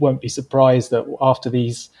won't be surprised that after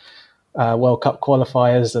these World Cup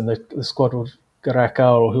qualifiers and the squad with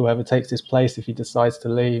Gareca or whoever takes his place, if he decides to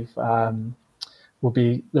leave, there'll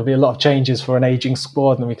be a lot of changes for an aging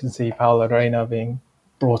squad, and we can see Paulo Reina being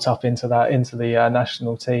brought up into the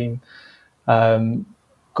national team. Got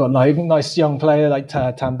a nice young player like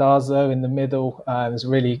Tandazo in the middle. He's a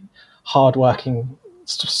really hard-working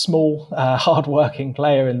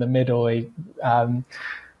player in the middle.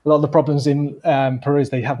 A lot of the problems in Peru is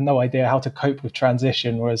they have no idea how to cope with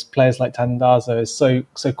transition, whereas players like Tandazo is so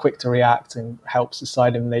quick to react and helps the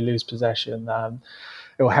side when they lose possession.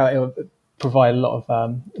 It will provide a lot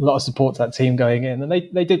of support to that team going in, and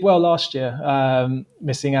they did well last year,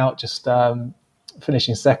 missing out, just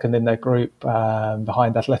finishing second in their group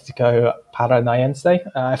behind Atletico Paranaense,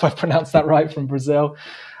 if I pronounced that right, from Brazil.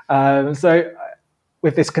 So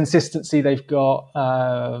with this consistency they've got,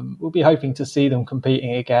 we'll be hoping to see them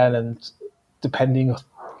competing again, and depending on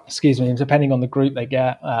the group they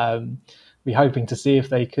get, be hoping to see if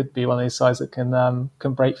they could be one of these sides that can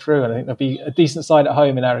break through. And I think there'll be a decent side at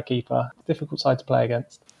home in Arequipa. Difficult side to play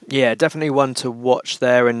against. Yeah, definitely one to watch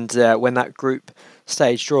there. And when that group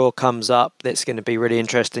stage draw comes up, it's going to be really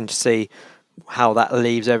interesting to see how that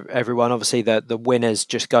leaves everyone. Obviously, the winners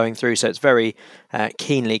just going through, so it's very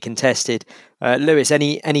keenly contested. Lewis,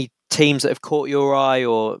 any teams that have caught your eye,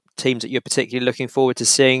 or teams that you're particularly looking forward to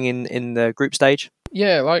seeing in the group stage?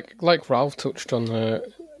 Yeah, like Ralph touched on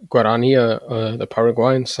Guarani, the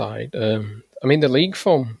Paraguayan side. I mean, the league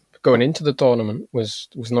form going into the tournament was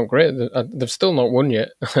not great. They've still not won yet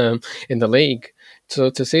in the league. So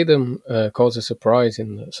to see them cause a surprise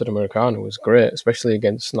in the Sudamericana was great, especially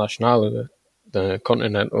against Nacional, the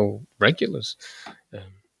continental regulars.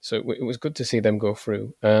 So it was good to see them go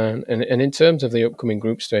through. And in terms of the upcoming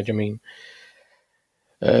group stage, I mean,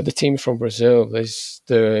 the teams from Brazil, there's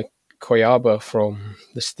the Cuiabá from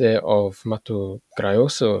the state of Mato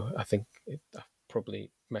Grosso. I think I probably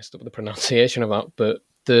messed up the pronunciation of that, but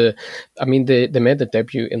they made the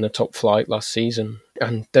debut in the top flight last season,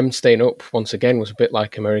 and them staying up once again was a bit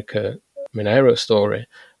like America Mineiro story.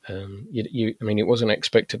 It wasn't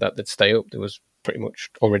expected that they'd stay up. They was pretty much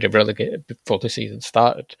already relegated before the season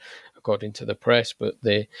started, according to the press, but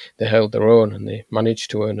they held their own and they managed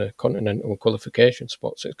to earn a continental qualification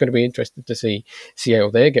spot. So it's going to be interesting to see how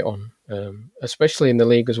they get on, especially in the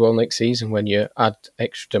league as well next season when you add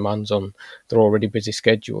extra demands on their already busy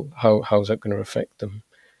schedule. How's that going to affect them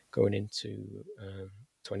going into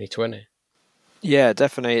 2020? Yeah,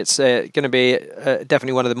 definitely. It's going to be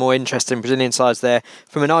definitely one of the more interesting Brazilian sides there.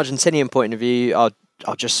 From an Argentinian point of view,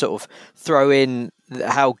 I'll just sort of throw in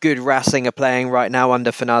how good Racing are playing right now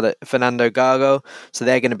under Fernando Gago. So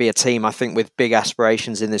they're going to be a team, I think, with big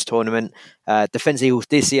aspirations in this tournament. Defensa y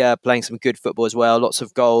Justicia playing some good football as well. Lots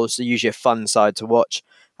of goals. They're usually a fun side to watch.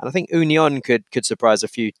 And I think Union could surprise a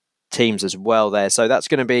few teams as well there. So that's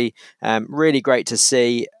going to be really great to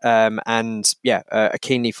see. A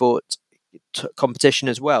keenly fought competition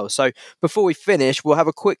as well. So before we finish, we'll have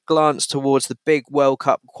a quick glance towards the big World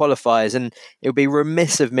Cup qualifiers, and it would be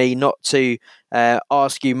remiss of me not to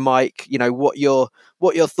ask you, Mike, what your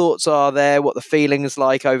thoughts are there, what the feelings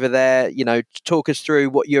like over there. Talk us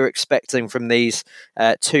through what you're expecting from these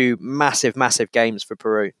two massive games for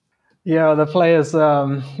Peru. Yeah, the players,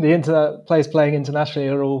 players playing internationally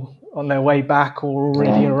are all on their way back or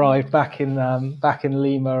already arrived back in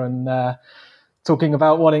Lima, and talking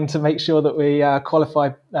about wanting to make sure that we qualify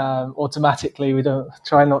automatically. We don't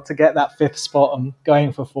try not to get that fifth spot and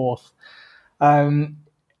going for fourth.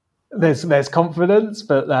 There's confidence,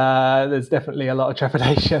 but there's definitely a lot of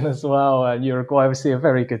trepidation as well. Uruguay, obviously, a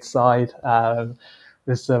very good side.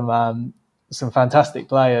 There's some fantastic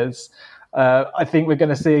players. I think we're going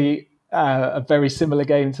to see a very similar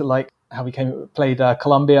game to like how we played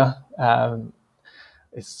Colombia.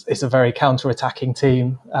 It's a very counter-attacking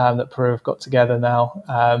team that Peru have got together now.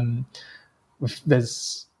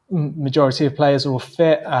 There's majority of players are all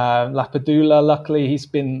fit. Lapadula, luckily, he's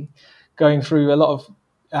been going through a lot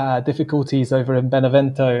of difficulties over in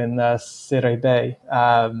Benevento in Serie B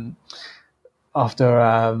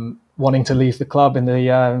after wanting to leave the club in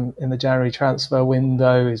the January transfer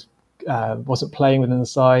window. He wasn't playing within the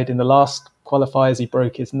side. In the last qualifiers, he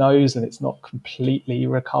broke his nose, and it's not completely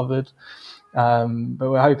recovered. But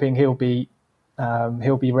we're hoping he'll be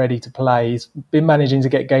ready to play. He's been managing to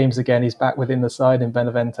get games again. He's back within the side in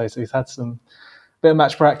Benevento, so he's had some bit of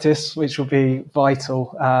match practice, which will be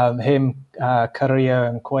vital. Him, Carrillo,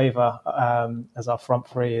 and Cueva as our front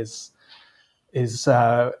three is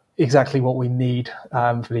exactly what we need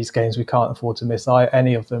for these games. We can't afford to miss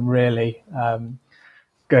any of them, really.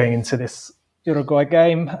 Going into this Uruguay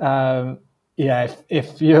game,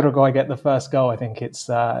 if Uruguay get the first goal, I think it's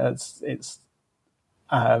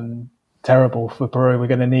terrible for Peru. We're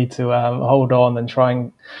going to need to hold on and try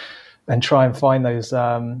and find those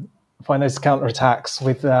counter attacks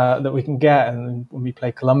with that we can get. And when we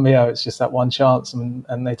play Colombia, it's just that one chance,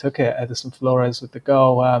 and they took it. Edison Flores with the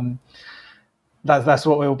goal. That's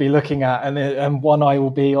what we'll be looking at, and one eye will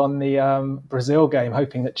be on the Brazil game,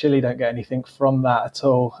 hoping that Chile don't get anything from that at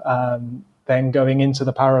all. Then going into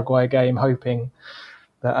the Paraguay game, hoping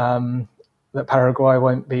that Paraguay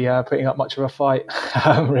won't be putting up much of a fight,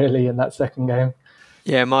 really, in that second game.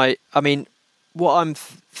 Yeah, what I'm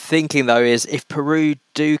thinking though is if Peru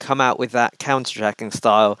do come out with that counter-attacking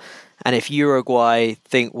style, and if Uruguay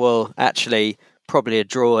think, well, actually, probably a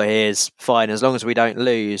draw here is fine as long as we don't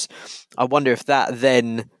lose, I wonder if that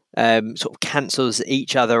then sort of cancels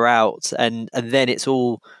each other out, and then it's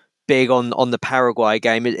all big on the Paraguay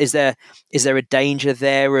game. Is there a danger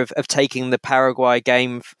there of taking the Paraguay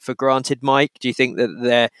game for granted, Mike? Do you think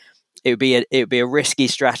that it would be a risky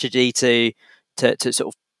strategy to sort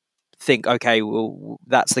of think, okay, well,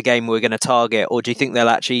 that's the game we're going to target, or do you think they'll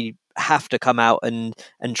actually have to come out and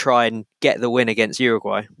try and get the win against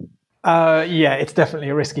Uruguay? Yeah, it's definitely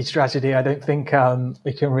a risky strategy. I don't think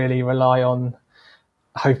we can really rely on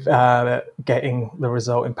getting the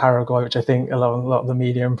result in Paraguay, which I think a lot of the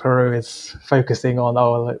media in Peru is focusing on.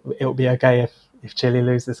 Oh, it'll be okay if Chile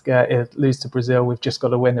lose to Brazil. We've just got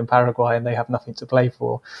to win in Paraguay, and they have nothing to play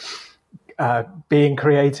for. Being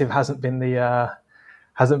creative hasn't been a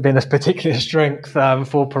particular strength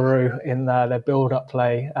for Peru in their build-up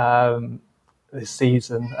play this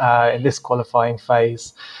season in this qualifying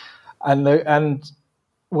phase, and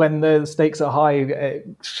when the stakes are high,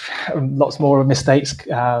 lots more mistakes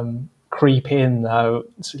creep in.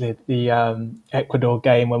 The Ecuador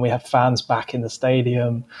game, when we have fans back in the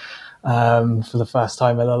stadium for the first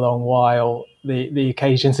time in a long while, the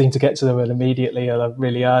occasion seemed to get to them immediately. A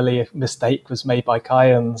really early mistake was made by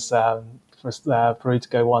Cayens for Peru to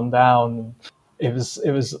go one down. It was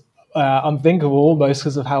unthinkable almost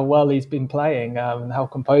because of how well he's been playing and how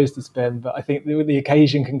composed he's been. But I think the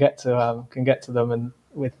occasion can get to them, and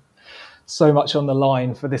with so much on the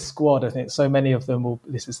line for this squad, I think so many of them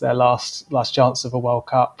this is their last chance of a World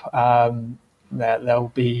Cup.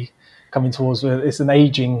 They'll be coming towards. It's an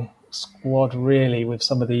aging squad, really, with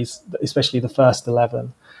some of these, especially the first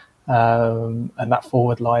 11, and that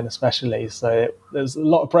forward line especially. So there's a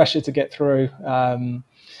lot of pressure to get through.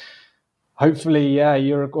 Hopefully,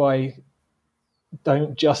 Uruguay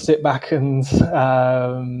don't just sit back and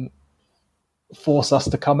force us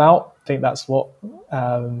to come out. I think that's what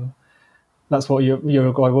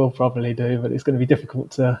Uruguay will probably do, but it's going to be difficult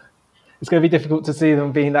to see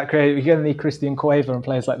them being that creative. You're going to need Christian Cueva and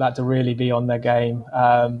players like that to really be on their game.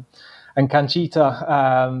 And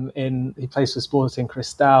Canchita, he plays for Sporting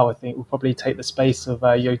Cristal, I think will probably take the space of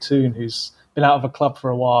Yotun, who's been out of a club for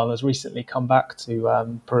a while and has recently come back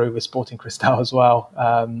to Peru with Sporting Cristal as well,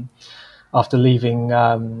 after leaving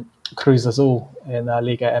Cruz Azul in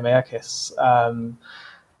Liga MX.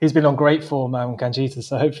 He's been on great form, Canchita,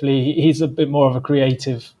 so hopefully he's a bit more of a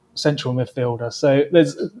creative central midfielder. So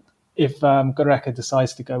if Gareca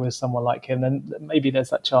decides to go with someone like him, then maybe there's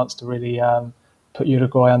that chance to really put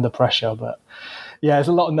Uruguay under pressure. But Yeah, there's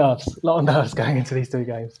a lot of nerves going into these two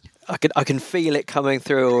games. I can feel it coming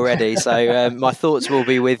through already. So my thoughts will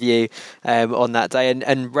be with you on that day.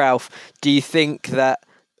 And Ralph, do you think that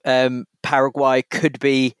Paraguay could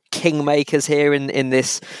be kingmakers here in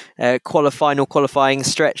this qualifying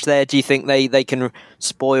stretch there? Do you think they can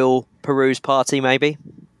spoil Peru's party maybe?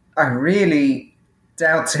 I really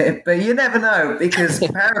doubt it, but you never know, because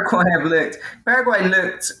Paraguay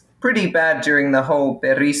looked pretty bad during the whole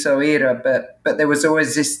Berizzo era, but there was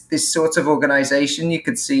always this sort of organization. You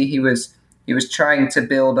could see he was trying to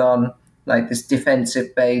build on like this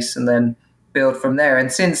defensive base and then build from there.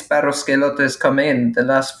 And since Barros Schelotto has come in the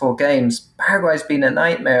last 4 games, Paraguay's been a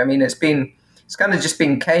nightmare. I mean, it's kind of just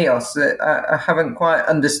been chaos. I haven't quite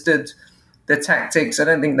understood the tactics. I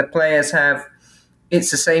don't think the players have. It's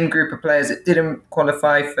the same group of players that didn't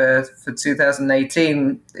qualify for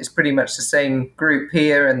 2018. It's pretty much the same group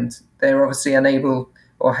here, and they're obviously unable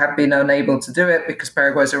or have been unable to do it because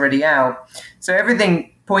Paraguay's already out. So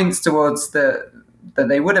everything points towards that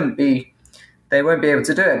they won't be able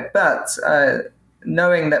to do it. But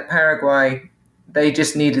knowing that Paraguay, they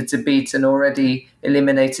just needed to beat an already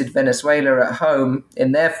eliminated Venezuela at home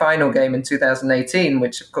in their final game in 2018,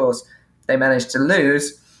 which of course they managed to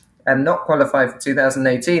lose and not qualify for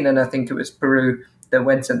 2018, and I think it was Peru that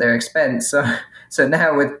went at their expense. So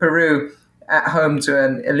now with Peru at home to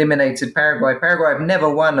an eliminated Paraguay have never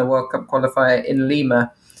won a World Cup qualifier in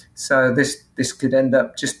Lima, so this could end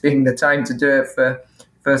up just being the time to do it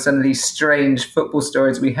for some of these strange football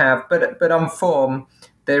stories we have. But on form,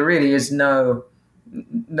 there really is no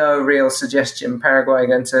real suggestion Paraguay are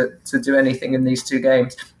going to do anything in these 2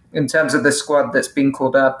 games. In terms of the squad that's been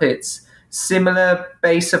called up, it's similar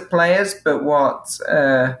base of players, but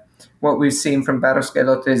what we've seen from Barros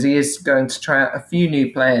Schelotto is he is going to try out a few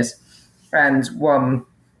new players, and one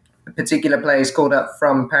particular player he's called up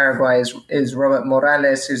from Paraguay is Robert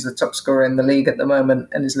Morales, who's the top scorer in the league at the moment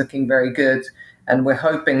and is looking very good, and we're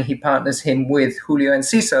hoping he partners him with Julio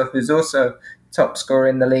Enciso, who's also top scorer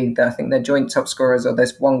in the league. I think they're joint top scorers, or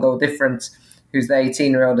there's 1 goal difference, who's the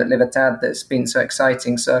 18-year-old at Libertad that's been so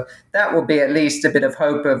exciting. So that will be at least a bit of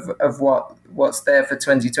hope of what's there for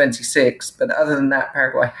 2026. But other than that,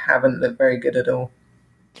 Paraguay haven't looked very good at all.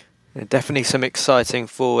 Yeah, definitely some exciting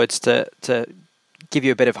forwards to give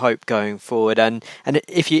you a bit of hope going forward. And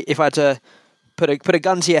if I had to put a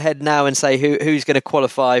gun to your head now and say who's going to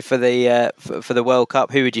qualify for the for the World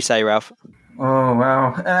Cup, who would you say, Ralph? Oh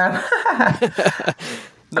wow.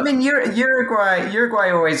 I mean, Uruguay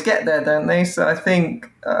always get there, don't they? So I think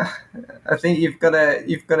you've got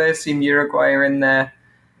to assume Uruguay are in there,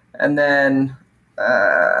 and then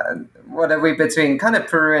what are we between kind of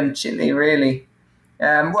Peru and Chile, really?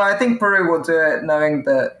 Well, I think Peru will do it, knowing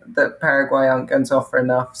that Paraguay aren't going to offer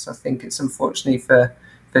enough. So I think it's unfortunately for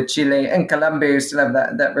Chile and Colombia, who still have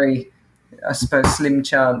that very, I suppose, slim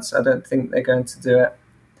chance. I don't think they're going to do it.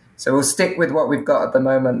 So we'll stick with what we've got at the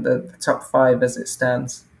moment, the top 5 as it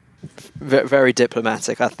stands. Very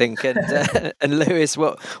diplomatic, I think. And and Lewis,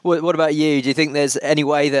 what about you? Do you think there's any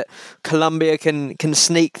way that Colombia can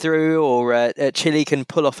sneak through, or Chile can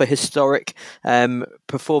pull off a historic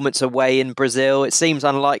performance away in Brazil? It seems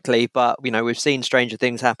unlikely, but we've seen stranger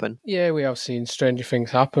things happen. Yeah, we have seen stranger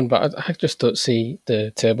things happen, but I just don't see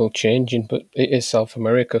the table changing. But it is South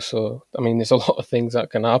America, so I mean, there's a lot of things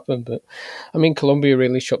that can happen. But I mean, Colombia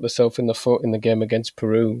really shot themselves in the foot in the game against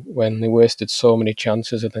Peru when they wasted so many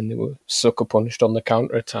chances and then they were sucker punished on the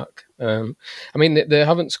counter attack. I mean, they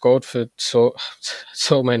haven't scored for so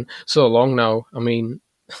long now. I mean,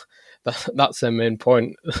 that's their main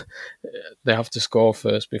point. They have to score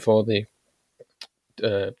first before they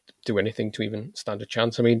do anything to even stand a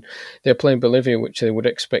chance. I mean, they're playing Bolivia, which they would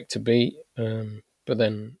expect to beat, but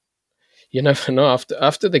then you never know.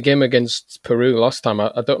 After the game against Peru last time,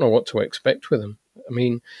 I don't know what to expect with them. I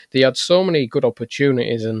mean, they had so many good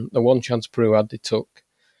opportunities, and the one chance Peru had, they took.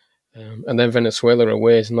 And then Venezuela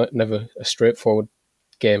away is never a straightforward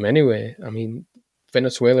game anyway. I mean,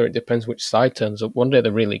 Venezuela, it depends which side turns up. One day they're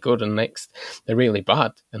really good, and next they're really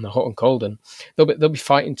bad, and they're hot and cold, and they'll be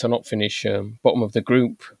fighting to not finish bottom of the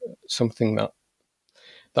group. Something that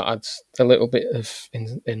adds a little bit of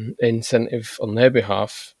incentive on their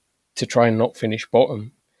behalf to try and not finish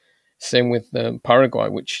bottom. Same with Paraguay,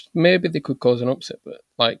 which maybe they could cause an upset, but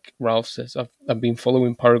like Ralph says, I've been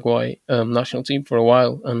following Paraguay national team for a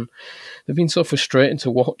while, and they've been so frustrating to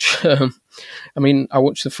watch. I mean, I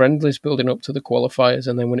watched the friendlies building up to the qualifiers,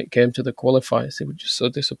 and then when it came to the qualifiers, they were just so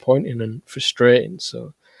disappointing and frustrating.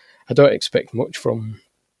 So I don't expect much from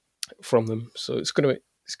them. So it's going to,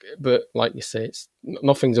 but like you say,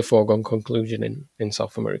 nothing's a foregone conclusion in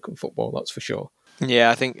South American football. That's for sure.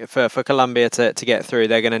 Yeah, I think for Colombia to get through,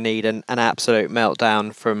 they're going to need an absolute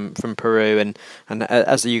meltdown from Peru, and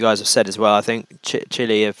as you guys have said as well, I think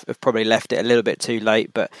Chile have probably left it a little bit too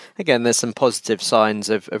late. But again, there's some positive signs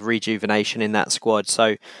of rejuvenation in that squad,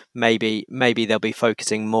 so maybe they'll be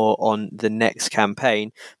focusing more on the next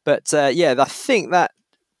campaign. But yeah, I think that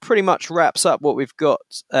pretty much wraps up what we've got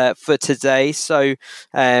for today. So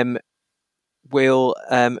we'll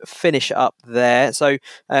finish up there. So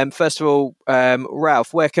first of all,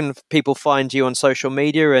 Ralph, where can people find you on social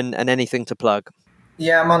media and anything to plug?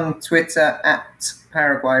 Yeah, I'm on Twitter at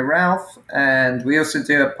Paraguay Ralph, and we also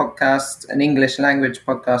do a podcast, an English language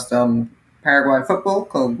podcast on Paraguayan football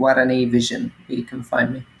called Guarani Vision. You can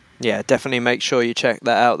find me. Yeah, definitely make sure you check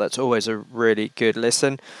that out. That's always a really good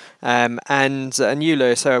listen. And you,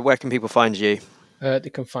 Lewis, where can people find you?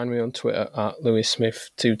 They can find me on Twitter at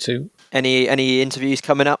LewisSmith22. Any interviews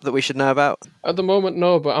coming up that we should know about? At the moment,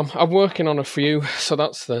 no, but I'm working on a few, so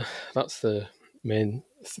that's the main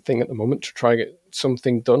thing at the moment, to try and get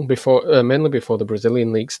something done before, mainly before the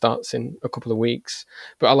Brazilian league starts in a couple of weeks.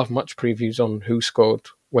 But I'll have match previews on who scored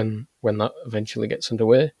when that eventually gets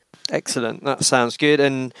underway. Excellent, that sounds good.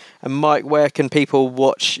 And Mike, where can people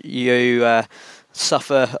watch you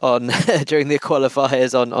suffer on during the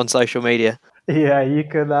qualifiers on social media? Yeah, you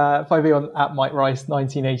can find me on at Mike Rice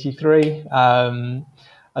 1983,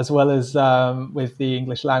 as well as with the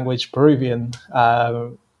English language Peruvian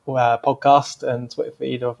podcast and Twitter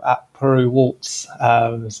feed of at Peru Waltz.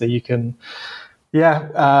 So you can,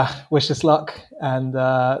 wish us luck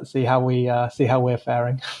and see how we're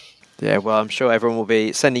faring. Yeah, well, I'm sure everyone will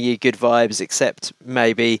be sending you good vibes, except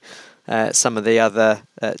maybe some of the other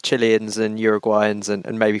Chileans and Uruguayans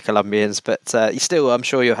and maybe Colombians, but I'm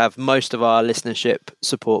sure you'll have most of our listenership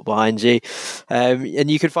support behind you. And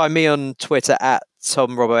you can find me on Twitter at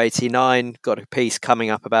TomRobbo89. Got a piece coming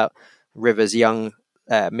up about River's young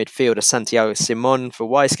midfielder Santiago Simon for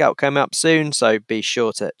Y-Scout coming up soon, so be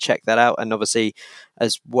sure to check that out. And obviously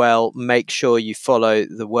as well, make sure you follow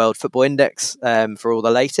the World Football Index for all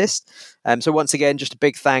the latest. So once again, just a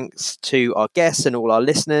big thanks to our guests and all our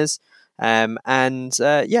listeners.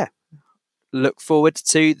 Look forward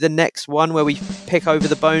to the next one where we pick over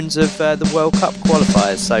the bones of the World Cup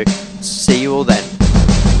qualifiers. So see you all then.